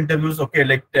some mock interviews. Okay,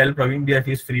 like tell Praveen if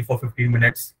he's free for 15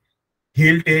 minutes.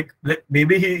 He'll take, like,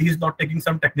 maybe he's not taking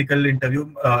some technical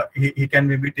interview. He can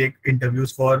maybe take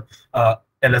interviews for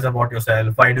tell us about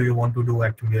yourself. Why do you want to do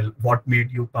actuarial? What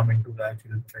made you come into the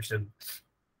actuarial profession?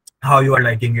 How you are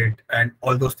liking it, and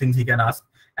all those things he can ask,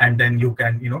 and then you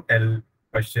can tell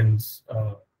questions,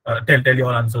 tell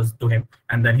your answers to him,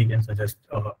 and then he can suggest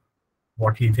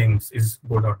what he thinks is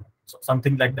good or not. So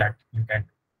something like that you can.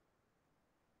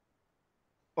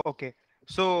 Okay.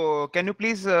 So can you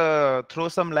please throw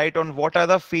some light on what are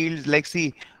the fields? Like,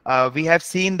 see, we have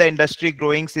seen the industry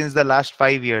growing since the last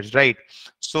 5 years, right?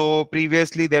 So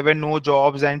previously there were no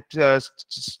jobs, and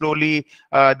slowly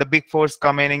the big fours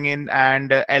coming in, and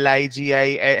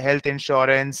LIGI, health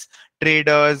insurance,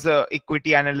 traders,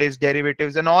 equity analysts,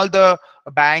 derivatives, and all the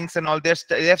banks and all they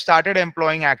have started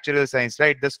employing actuarial science,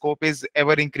 right? The scope is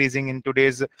ever increasing in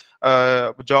today's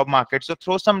job market. So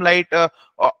throw some light.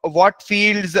 What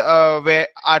fields where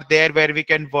are there where we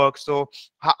can work? So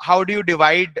how do you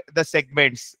divide the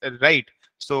segments, right?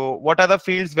 So what are the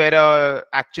fields where a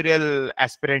actuarial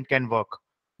aspirant can work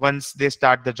once they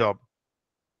start the job?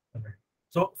 Okay.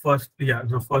 So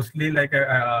firstly, like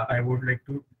I would like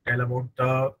to tell about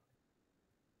the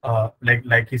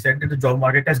like he said that the job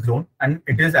market has grown, and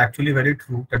it is actually very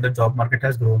true that the job market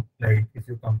has grown. Like if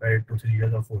you compare it to 3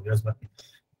 years or 4 years back.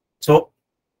 So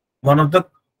one of the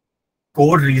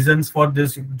core reasons for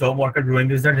this job market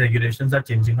growing is that regulations are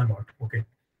changing a lot. Okay,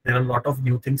 there are a lot of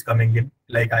new things coming in,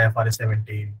 like IFRS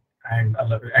 17 and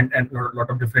a lot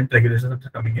of different regulations that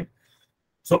are coming in.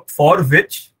 So for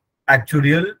which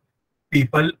actuarial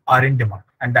people are in demand,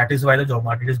 and that is why the job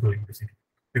market is growing basically.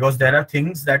 Because there are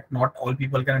things that not all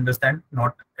people can understand.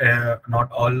 Not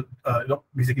all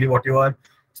basically what you are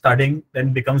studying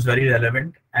then becomes very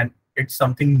relevant, and it's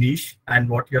something niche, and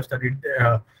what you have studied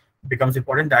becomes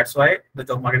important. That's why the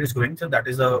job market is growing. So that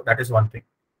is one thing.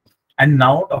 And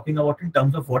now talking about in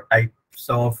terms of what types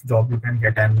of job you can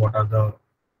get and what are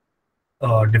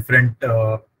the different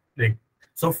like.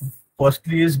 So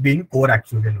firstly is being core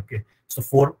actuarial. Okay, so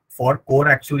for core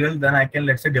actuarial, then I can,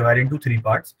 let's say, divide into three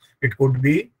parts. It could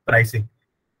be pricing.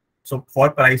 So for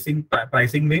pricing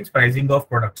means pricing of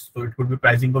products. So it could be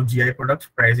pricing of GI products,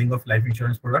 pricing of life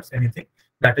insurance products, anything.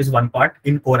 That is one part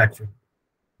in core actuarial.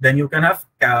 Then you can have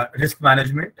risk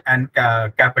management and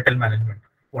capital management.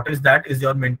 What is that? Is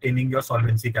you're maintaining your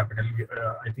solvency capital.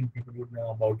 I think people would know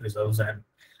about reserves and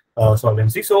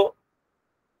solvency. So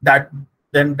that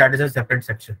is a separate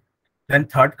section. Then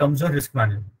third comes the risk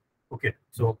management. Okay,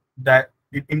 so that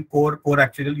in core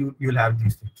actuarial you'll have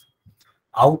these things.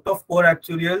 Out of core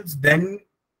actuarials, then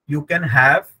you can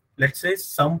have, let's say,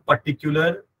 some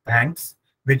particular banks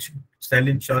which sell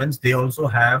insurance. They also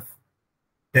have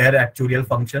their actuarial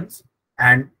functions,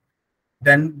 and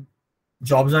then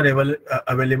jobs are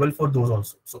available for those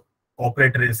also. So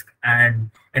corporate risk and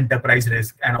enterprise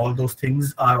risk and all those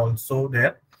things are also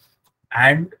there.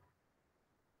 And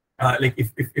like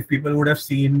if people would have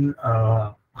seen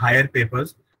higher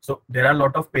papers, so there are a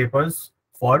lot of papers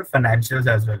for financials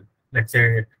as well, let's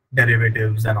say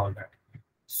derivatives and all that.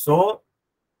 So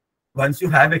once you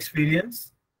have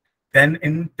experience, then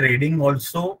in trading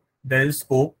also there is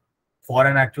scope for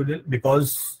an actuarial,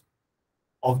 because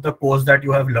of the course that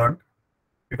you have learned,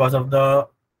 because of the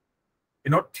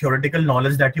theoretical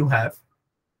knowledge that you have,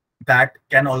 that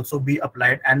can also be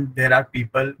applied. And there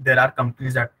are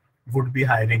companies that would be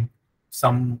hiring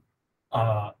some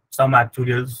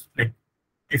actuarials, like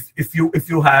if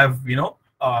you have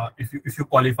if you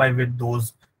qualify with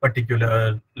those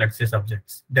particular, let's say,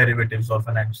 subjects, derivatives or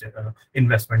financial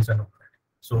investments and all that.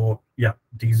 So yeah,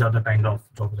 these are the kind of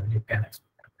jobs that you can expect.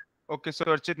 Okay, so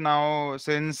Archit, now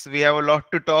since we have a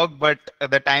lot to talk, but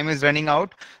the time is running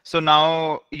out, so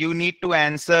now you need to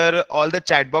answer all the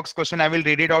chat box question. I will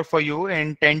read it out for you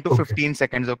in 10 to Okay. 15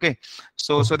 seconds. Okay,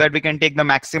 so Okay. that we can take the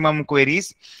maximum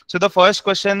queries. So the first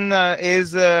question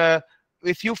is,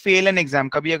 if you fail an exam,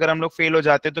 कभी अगर हम लोग fail हो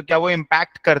जाते हैं तो क्या वो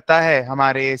impact करता है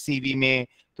हमारे CV में?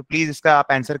 तो please इसका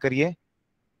आप answer करिए.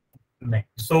 No.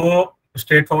 So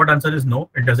straightforward answer is no,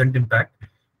 it doesn't impact.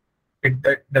 It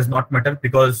that does not matter,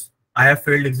 because I have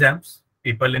failed exams.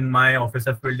 People in my office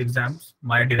have failed exams.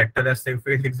 My director has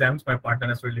failed exams. My partner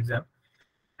has failed exams.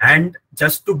 And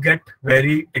just to get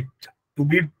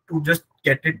to just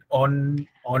get it on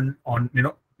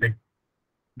like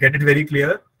get it very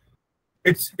clear,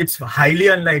 it's highly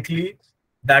unlikely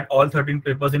that all 13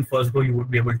 papers in first go you would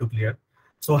be able to clear.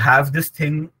 So have this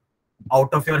thing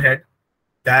out of your head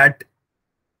that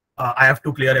I have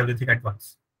to clear everything at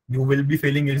once. You will be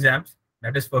failing exams.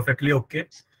 That is perfectly okay.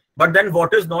 But then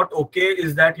what is not okay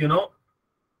is that,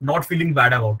 not feeling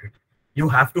bad about it. You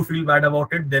have to feel bad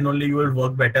about it. Then only you will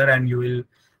work better, and you will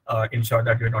ensure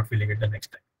that you're not feeling it the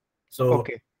next time. So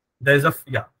Okay. there's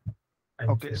yeah.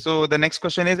 Okay, so the next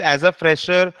question is, as a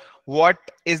fresher, what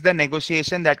is the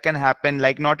negotiation that can happen?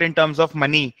 Like not in terms of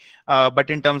money, but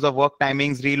in terms of work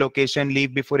timings, relocation,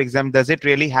 leave before exam. Does it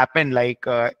really happen? Like,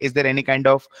 is there any kind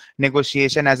of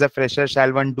negotiation as a fresher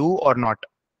shall one do or not?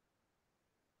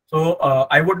 So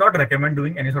I would not recommend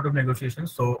doing any sort of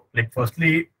negotiations. So like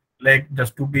firstly, like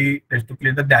just to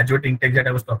clear the graduate intake that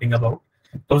I was talking about,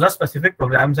 those are specific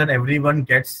programs and everyone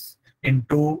gets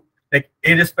into, like,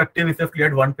 irrespective if you've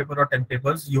cleared one paper or 10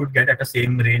 papers, you would get at the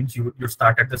same range. You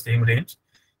start at the same range,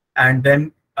 and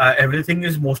then everything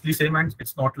is mostly same. And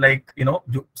it's not like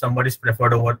somebody's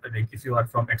preferred over, like if you are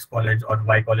from X college or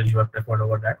Y college, you are preferred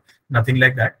over that. Nothing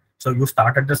like that. So you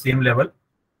start at the same level.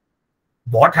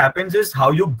 What happens is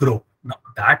how you grow. Now,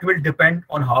 that will depend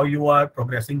on how you are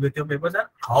progressing with your papers and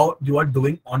how you are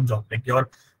doing on job.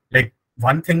 Like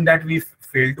one thing that we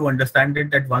fail to understand is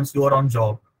that once you are on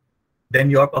job, then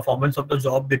your performance of the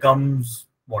job becomes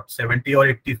what, 70 or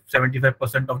 80,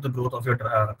 75% of the growth of your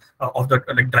of the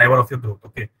like driver of your growth.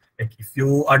 Okay, like if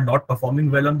you are not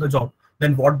performing well on the job,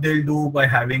 then what they'll do by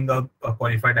having a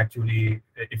qualified actually,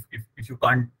 if you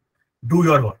can't do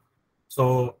your work,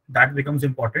 so that becomes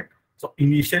important. So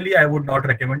initially, I would not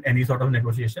recommend any sort of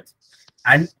negotiations.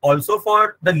 And also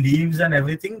for the leaves and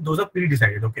everything, those are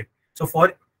pre-decided. Okay. So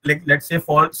for, like, let's say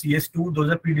for CS2, those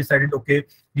are pre-decided. Okay,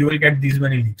 you will get these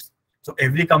many leaves. So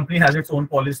every company has its own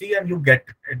policy, and you get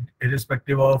it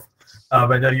irrespective of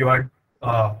whether you are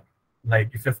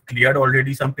like if you've cleared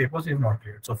already some papers, you've not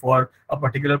cleared. So for a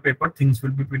particular paper, things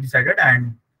will be pre-decided,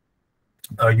 and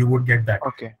you would get that.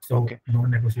 Okay. So Okay. no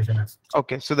negotiation as such.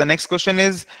 Okay, so the next question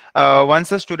is,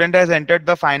 once a student has entered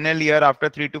the final year after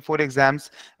 3 to 4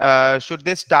 exams, should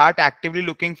they start actively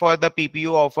looking for the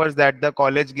PPU offers that the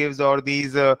college gives, or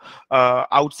these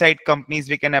outside companies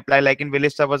we can apply, like in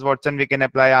Village Towers, Watson, we can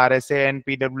apply RSA and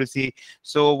PwC.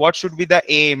 So what should be the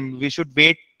aim? We should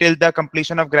wait till the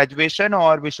completion of graduation,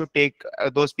 or we should take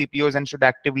those PPUs and should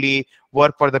actively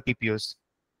work for the PPUs?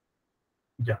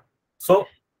 Yeah. So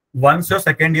once your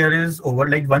second year is over,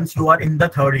 like once you are in the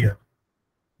third year,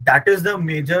 that is the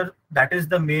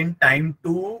main time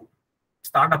to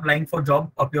start applying for job,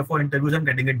 appear for interviews and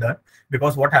getting it done.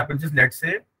 Because what happens is, let's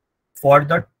say for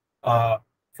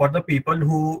the people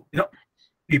who,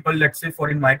 people, let's say for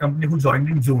in my company who joined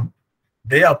in June,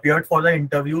 they appeared for the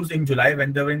interviews in July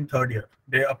when they were in third year.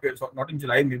 They appeared, so not in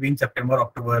July, maybe in September,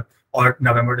 October, or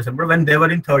November, December, when they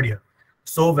were in third year.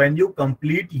 So when you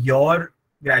complete your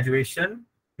graduation,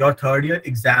 your third year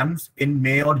exams in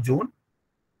May or June,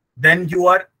 then you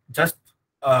are just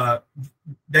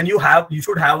then you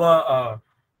should have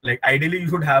like ideally you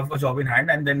should have a job in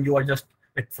hand, and then you are just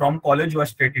like from college you are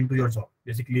straight into your job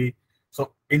basically.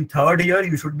 So in third year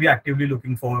you should be actively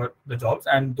looking for the jobs,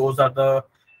 and those are the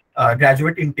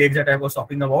graduate intakes that I was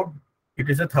talking about. It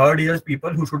is the third years people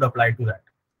who should apply to that.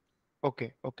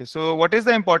 Okay, okay. So what is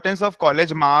the importance of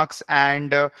college marks?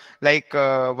 And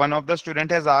one of the student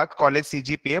has asked college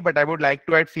CGPA, but I would like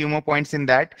to add few more points in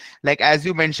that. Like as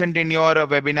you mentioned in your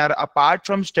webinar, apart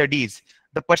from studies,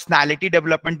 the personality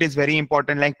development is very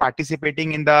important, like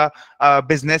participating in the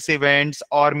business events,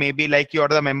 or maybe like you're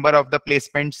the member of the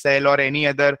placement cell or any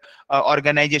other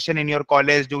organization in your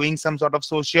college doing some sort of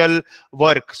social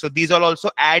work. So these all also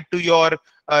add to your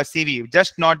CV,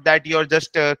 just not that you're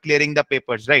just clearing the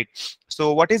papers, right?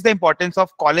 So what is the importance of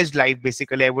college life?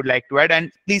 Basically, I would like to add,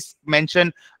 and please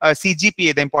mention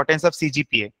CGPA, the importance of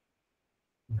CGPA.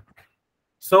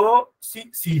 So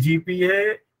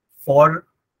CGPA for,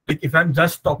 like, if I'm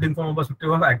just talking from a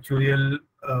perspective of actuarial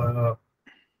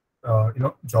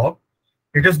job,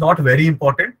 it is not very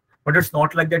important, but it's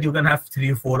not like that you can have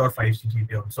 3, 4 or 5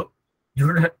 CGPA also. You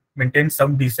should maintain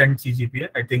some decent CGPA.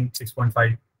 I think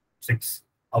 6.5, 6,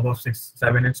 above 6,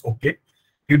 7, it's okay.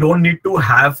 You don't need to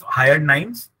have higher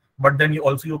 9s, but then you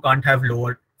can't have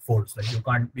lower 4s. Like you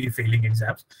can't be failing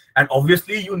exams, and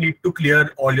obviously you need to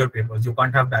clear all your papers. You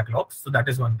can't have backlogs. So that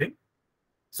is one thing.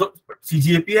 So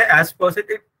CGPA as per se,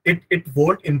 it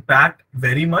won't impact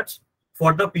very much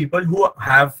for the people who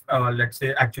have let's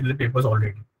say actual papers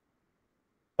already.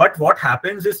 But what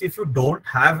happens is if you don't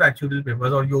have actual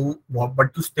papers, or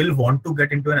but you still want to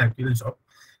get into an actual job,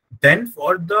 then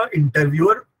for the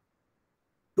interviewer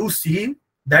to see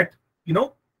that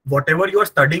whatever you are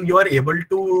studying you are able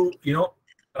to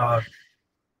uh,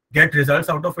 get results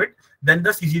out of it, then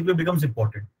the CGPA becomes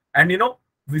important. And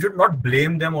we should not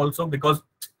blame them also, because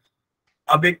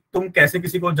अब एक तुम कैसे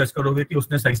किसी को जज करोगे कि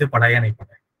उसने सही से पढ़ा या नहीं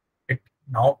पढ़ा है?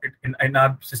 In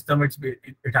our system it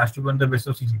has to be on the basis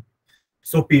of CGPA.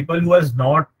 So people who have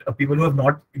not appeared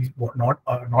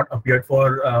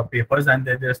for papers, and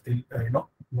they're still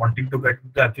wanting to get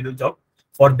the actual job,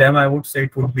 for them I would say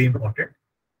it would be important.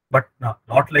 But no,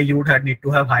 not like you would need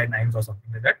to have high 9s or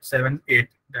something like that. 7, 8,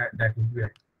 that would be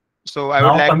right. So I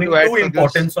would like coming to add to to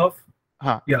importance this. of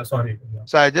Yeah, sorry. Yeah.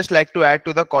 So I just like to add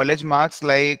to the college marks,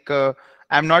 like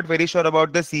I'm not very sure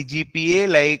about the CGPA,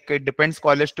 like it depends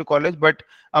college to college, but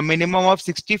a minimum of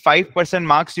 65%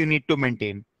 marks you need to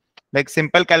maintain. Like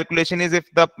simple calculation is, if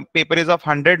the paper is of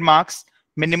 100 marks,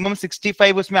 minimum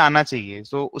 65 उसमें आना चाहिए.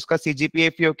 So उसका CGPA,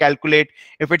 if you calculate,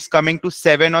 if it's coming to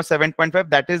 7 or 7.5,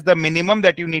 that is the minimum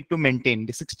that you need to maintain.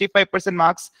 The 65%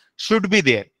 marks should be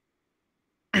there.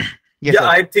 Yes, yeah,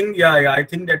 I think I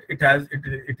think that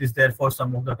it is there for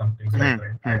some of the companies. Right?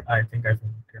 I think I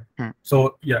found it. Yeah.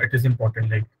 So yeah, it is important.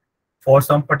 Like for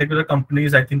some particular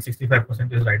companies, I think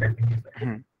 65% is right. I think is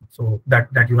right. So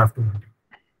that you have to maintain.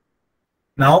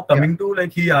 Now coming to,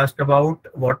 like, he asked about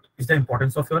what is the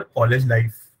importance of your college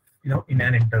life, in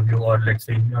an interview, or let's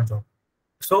say in your job.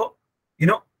 So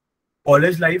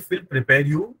college life will prepare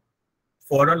you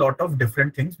for a lot of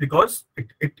different things, because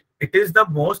it is the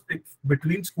most,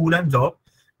 between school and job,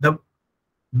 the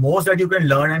most that you can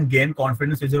learn and gain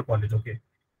confidence is your college. Okay.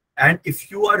 And if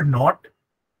you are not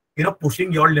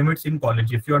pushing your limits in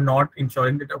college, if you are not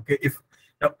ensuring that, okay, if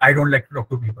I don't like to talk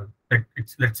to people, like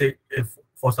it's, let's say, if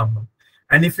for someone,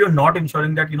 and if you're not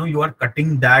ensuring that you are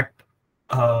cutting that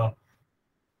that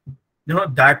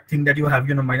thing that you have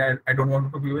mind, I don't want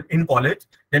to talk to people in college,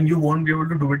 then you won't be able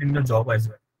to do it in your job as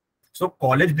well. So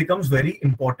college becomes very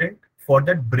important for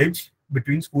that bridge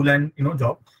between school and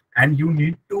job, and you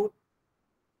need to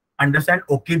understand,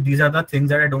 okay, these are the things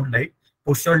that I don't like,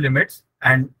 push your limits,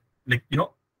 and like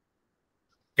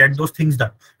get those things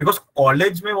done. Because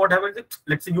college mein what happens is,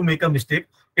 let's say you make a mistake,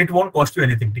 it won't cost you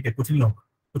anything, ठीक है, कुछ नहीं होगा,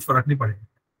 कुछ फर्क नहीं पड़ेगा.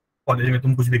 College में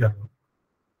तुम कुछ भी कर रहे हो,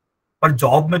 पर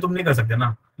जॉब में तुम नहीं कर सकते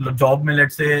ना. जॉब में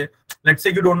let's say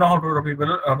you don't know how to talk to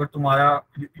people, अगर तुम्हारा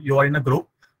you are in a group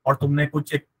और तुमने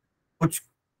कुछ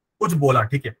बोला,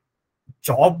 ठीक है,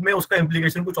 जॉब में उसका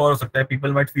इम्प्लीकेशन कुछ और हो सकता है,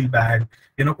 पीपल माइट फील बैड,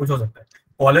 कुछ हो सकता है.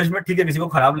 कॉलेज में ठीक है, किसी को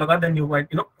खराब लगा, then you might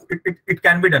it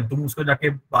can be done, तुम उसको जाके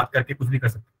बात करके कुछ भी कर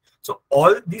सकते. So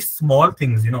all these small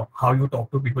things, how you talk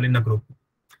to people in the group,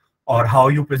 or how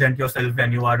you present yourself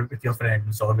when you are with your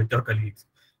friends or with your colleagues.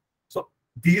 So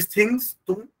these things,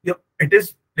 it is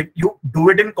like you do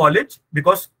it in college,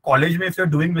 because college mein if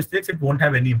you're doing mistakes, it won't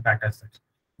have any impact as such.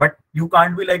 But you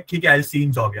can't be like, okay, I'll see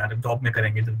in job, yaar, job mein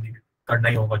karenge, jaldi karna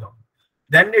hi hoga job.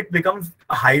 Then it becomes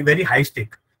a very high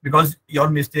stake, because your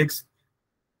mistakes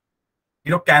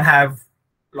can have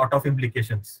a lot of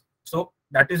implications. So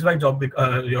that is why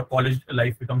your college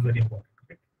life becomes very important.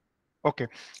 Okay.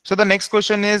 So the next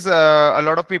question is, a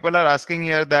lot of people are asking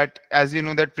here that, as you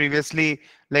know, that previously,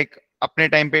 like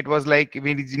apne time pe it was like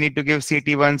we need to give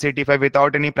CT1, CT5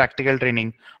 without any practical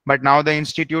training. But now the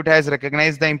institute has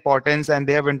recognized the importance and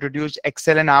they have introduced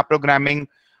Excel and R programming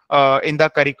in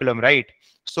the curriculum, right?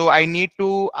 So I need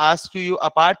to ask you,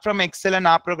 apart from Excel and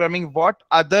R programming, what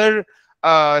other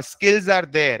skills are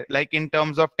there, like in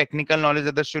terms of technical knowledge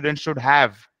that the students should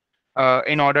have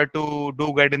in order to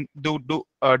do good in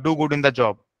the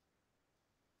job?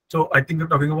 So I think you're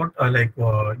talking about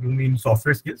you mean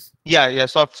software skills? Yeah,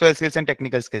 software skills and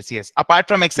technical skills. Yes, apart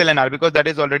from Excel and R, because that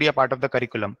is already a part of the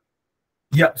curriculum.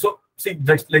 Yeah. So see,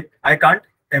 just like I can't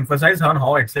emphasize on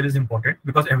how Excel is important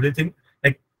because everything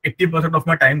like 80% of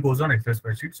my time goes on Excel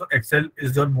spreadsheet. So Excel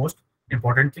is your most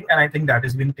important thing, and I think that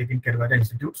is being taken care by the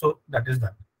institute. So that is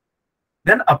done.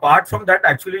 Then apart from that,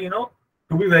 actually,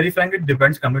 to be very frank, it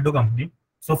depends company to company.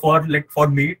 So for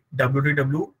me,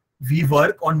 WTW, we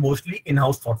work on mostly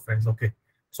in-house softwares. Okay,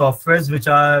 softwares which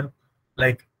are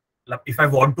like if I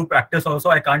want to practice also,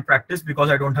 I can't practice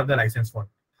because I don't have the license for it.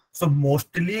 So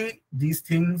mostly these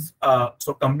things,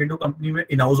 so company to company में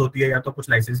in-house होती है या तो कुछ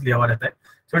license लिया हुआ रहता है.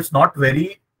 So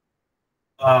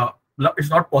uh, it's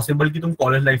not possible कि तुम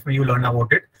college life में you learn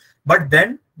about it. But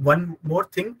then one more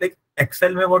thing, like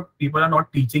Excel में what people are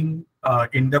not teaching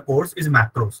in the course is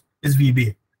macros, is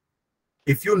VBA.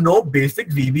 If you know basic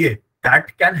VBA,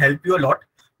 that can help you a lot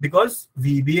because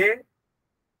VBA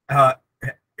uh,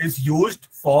 is used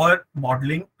for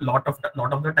modeling lot of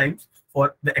the times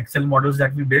for the Excel models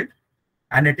that we build,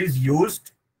 and it is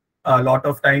used a lot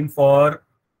of time for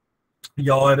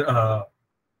your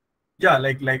yeah,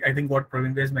 like I think what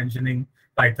Praveen is mentioning,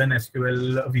 Python,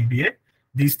 SQL, VBA.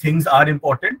 These things are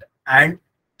important, and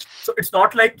so it's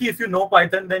not like कि if you know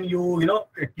Python, then you know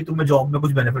कि तुम्हें job में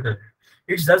कुछ benefit है.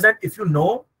 It's just that if you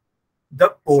know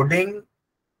the coding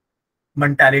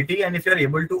mentality and if you're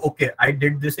able to, okay, I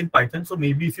did this in Python, so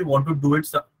maybe if you want to do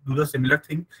the similar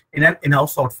thing in an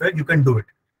in-house software, you can do it.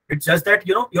 It's just that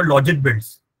your logic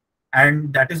builds,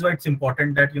 and that is why it's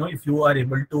important that if you are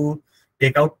able to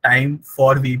take out time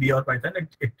for VB or Python,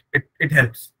 it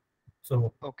helps.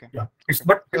 So Okay. yeah, it's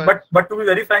but to be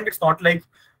very frank, it's not like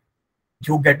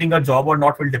you getting a job or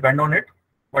not will depend on it,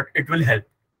 but it will help.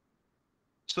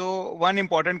 So one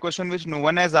important question which no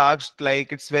one has asked,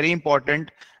 like it's very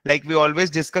important. Like we always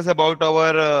discuss about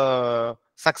our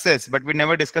success, but we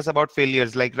never discuss about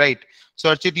failures. Like right. So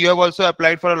Archit, you have also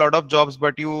applied for a lot of jobs,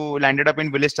 but you landed up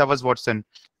in Willis Towers Watson.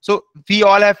 So we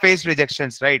all have faced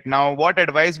rejections, right? Now, what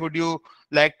advice would you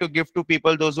like to give to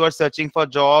people, those who are searching for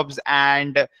jobs,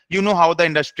 and you know how the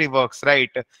industry works,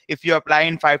 right? If you apply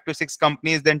in 5 to 6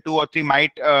 companies, then 2 or 3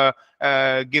 might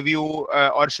give you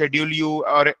or schedule you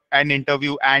or an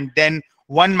interview, and then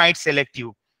one might select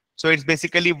you. So it's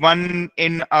basically 1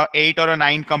 in 8 or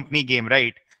 9 company game,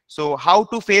 right? So how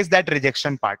to face that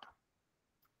rejection part?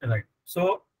 Right.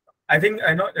 So I think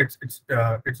I know it's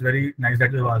very nice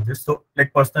that you asked this. So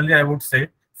like personally, I would say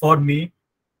for me,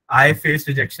 I faced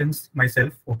rejections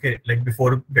myself. Okay, like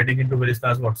before getting into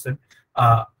Veristas Watson,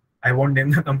 I won't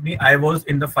name the company. I was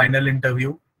in the final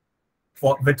interview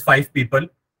with 5 people.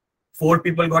 4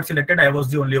 people got selected. I was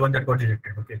the only one that got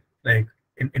rejected. Okay, like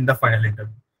in the final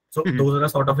interview. So those are the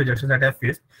sort of rejections that I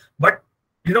faced. But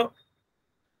you know,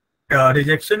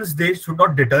 rejections, they should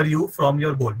not deter you from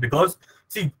your goal because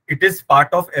see, it is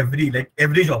part of every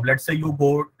job. Let's say you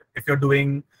go, if you're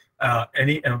doing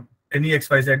any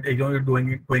XYZ, you're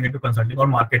going into consulting or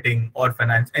marketing or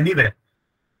finance, anywhere,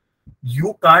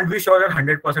 you can't be sure that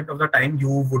 100% of the time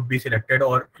you would be selected,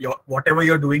 or whatever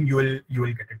you're doing, you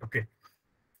will get it. Okay,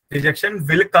 rejection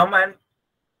will come, and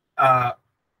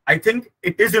I think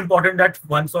it is important that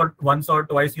once or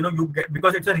twice, you get,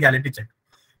 because it's a reality check.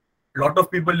 A lot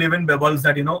of people live in bubbles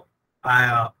that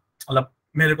मतलब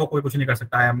मेरे को कोई कुछ नहीं कर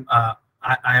सकता.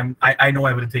 I know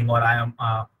everything, or I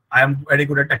am very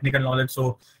good at technical knowledge,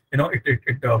 so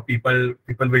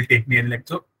people will take me, and like,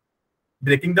 so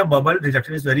breaking the bubble,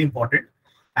 rejection is very important.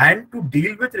 And to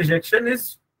deal with rejection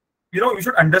is, you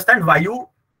should understand why you,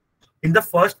 in the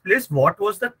first place, what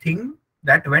was the thing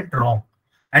that went wrong.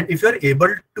 And if you're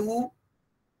able to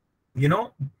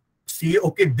see,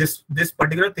 okay, this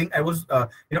particular thing I was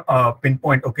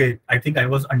pinpoint, okay, I think I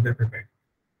was underprepared,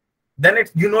 then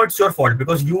it's your fault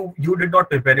because you did not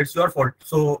prepare. It's your fault,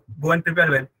 so go and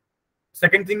prepare well.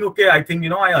 Second thing, okay, I think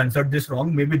I answered this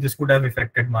wrong, maybe this could have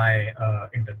affected my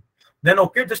interview. Then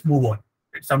okay, just move on.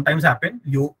 It sometimes happen.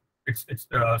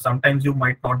 Sometimes you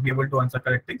might not be able to answer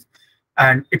correct things,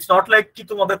 and it's not like कि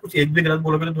तुम अगर कुछ एक भी गलत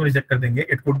बोलोगे तो तुम reject कर देंगे.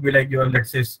 It could be like your,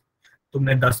 let's say,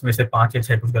 तुमने 10 में से 5 या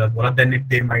 6 कुछ गलत बोला, then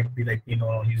they might be like, he's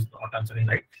not answering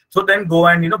right. So then go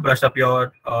and brush up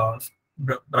your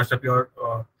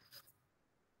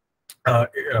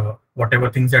whatever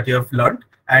things that you have learned,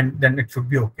 and then it should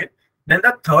be okay. Then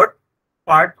the third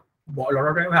part, a lot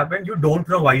of time happen, you don't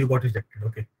know why you got rejected.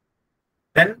 Okay,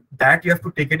 then that you have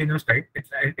to take it in your stride.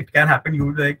 It can happen.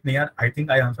 You like, Neha, I think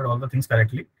I answered all the things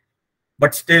correctly,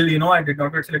 but still, I did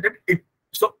not get selected.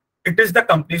 So it is the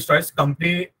company's choice.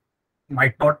 Company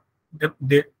might not,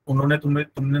 they उन्होंने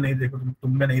तुमने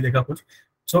नहीं देखा कुछ.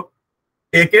 So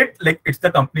take it like it's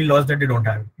the company loss that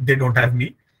they don't have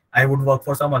me. I would work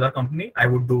for some other company. I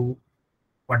would do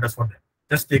wonders for them.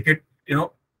 Just take it,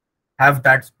 have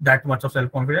that much of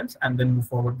self confidence, and then move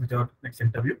forward with your next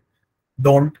interview.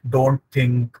 Don't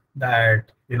think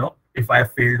that if I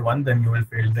failed one, then you will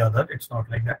fail the other. It's not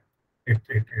like that.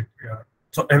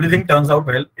 So everything turns out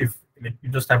well if you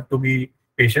just have to be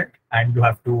patient and you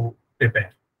have to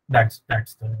prepare. That's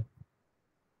the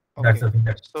Okay. thing.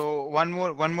 So one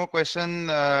more question.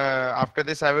 After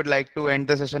this, I would like to end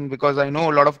the session because I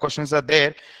know a lot of questions are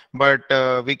there, but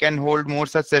we can hold more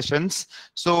such sessions.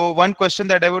 So one question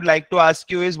that I would like to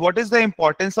ask you is, what is the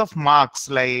importance of marks?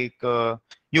 Like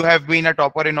you have been a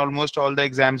topper in almost all the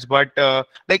exams, but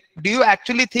like, do you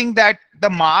actually think that the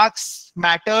marks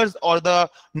matters or the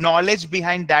knowledge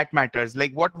behind that matters?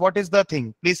 Like, what is the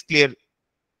thing? Please clear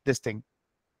this thing.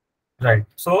 Right.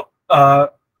 So,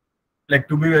 like,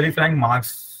 to be very frank,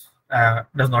 marks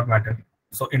does not matter.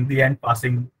 So in the end,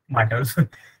 passing matters.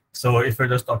 So if you're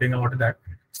just talking about that,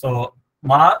 so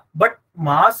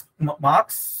marks.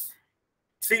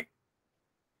 See,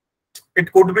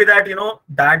 it could be that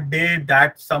that day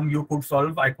that sum you could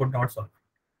solve, I could not solve.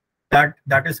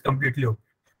 That is completely okay.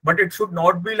 But it should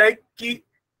not be like ki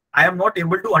I am not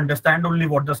able to understand only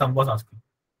what the sum was asking,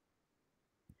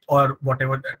 or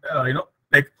whatever that,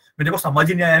 like मेरे को समझ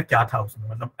ही नहीं आया क्या था उसमें,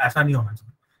 मतलब ऐसा नहीं होना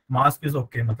चाहिए. Mask is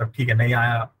okay, मतलब ठीक है, नहीं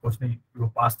आया कुछ नहीं,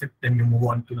 you passed it, then you move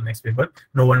on to the next paper,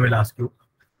 no one will ask you.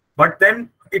 But then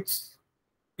it's,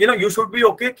 you should be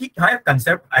okay कि हाँ,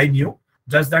 concept I knew,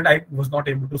 just that I was not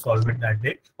able to solve it that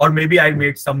day, or maybe I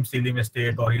made some silly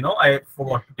mistake, or I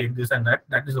forgot to take this and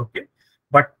that is okay.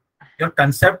 But your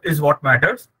concept is what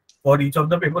matters for each of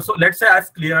the papers. So let's say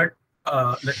I've cleared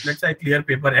let's say I clear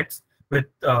paper X with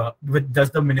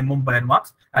just the minimum bare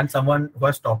marks, and someone who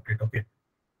has topped it, okay.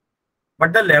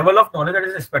 But the level of knowledge that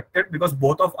is expected, because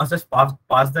both of us has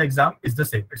passed the exam, is the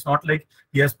same. It's not like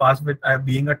he has passed with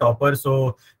being a topper,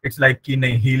 so it's like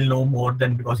he'll know more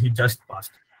than because he just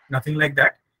passed. Nothing like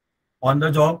that. On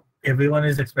the job, everyone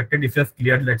is expected. If you have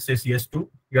cleared, let's say CS2,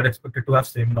 you are expected to have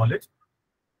same knowledge.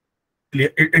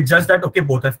 It's just that, okay,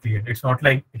 both have cleared. It's not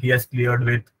like he has cleared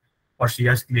with, or she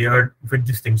has cleared with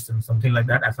distinction, something like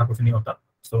that. ऐसा कुछ नहीं होता.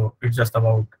 So it's just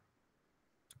about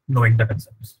knowing the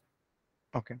concepts.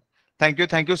 Okay. Thank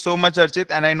you so much, Archit.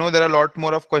 And I know there are a lot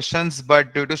more of questions,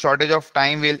 but due to shortage of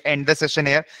time, we'll end the session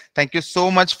here. Thank you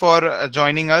so much for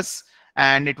joining us.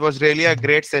 And it was really a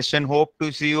great session. Hope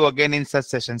to see you again in such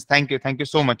sessions. Thank you. Thank you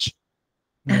so much.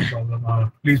 No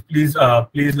problem. Please,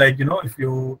 like, if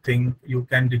you think you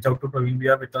can reach out to Praveen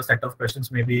Bhaiya with a set of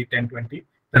questions, maybe 10, 20,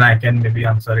 then I can maybe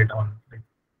answer it on like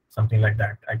something like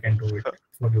that. I can do it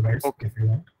for you guys if you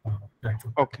want.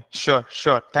 Okay,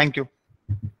 sure. Thank you.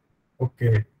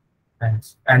 Okay,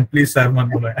 thanks. And please, sir, mat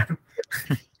bolo yaar.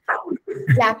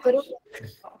 Clap करो.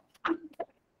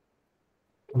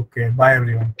 Okay, bye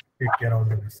everyone. Take care of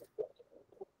the best.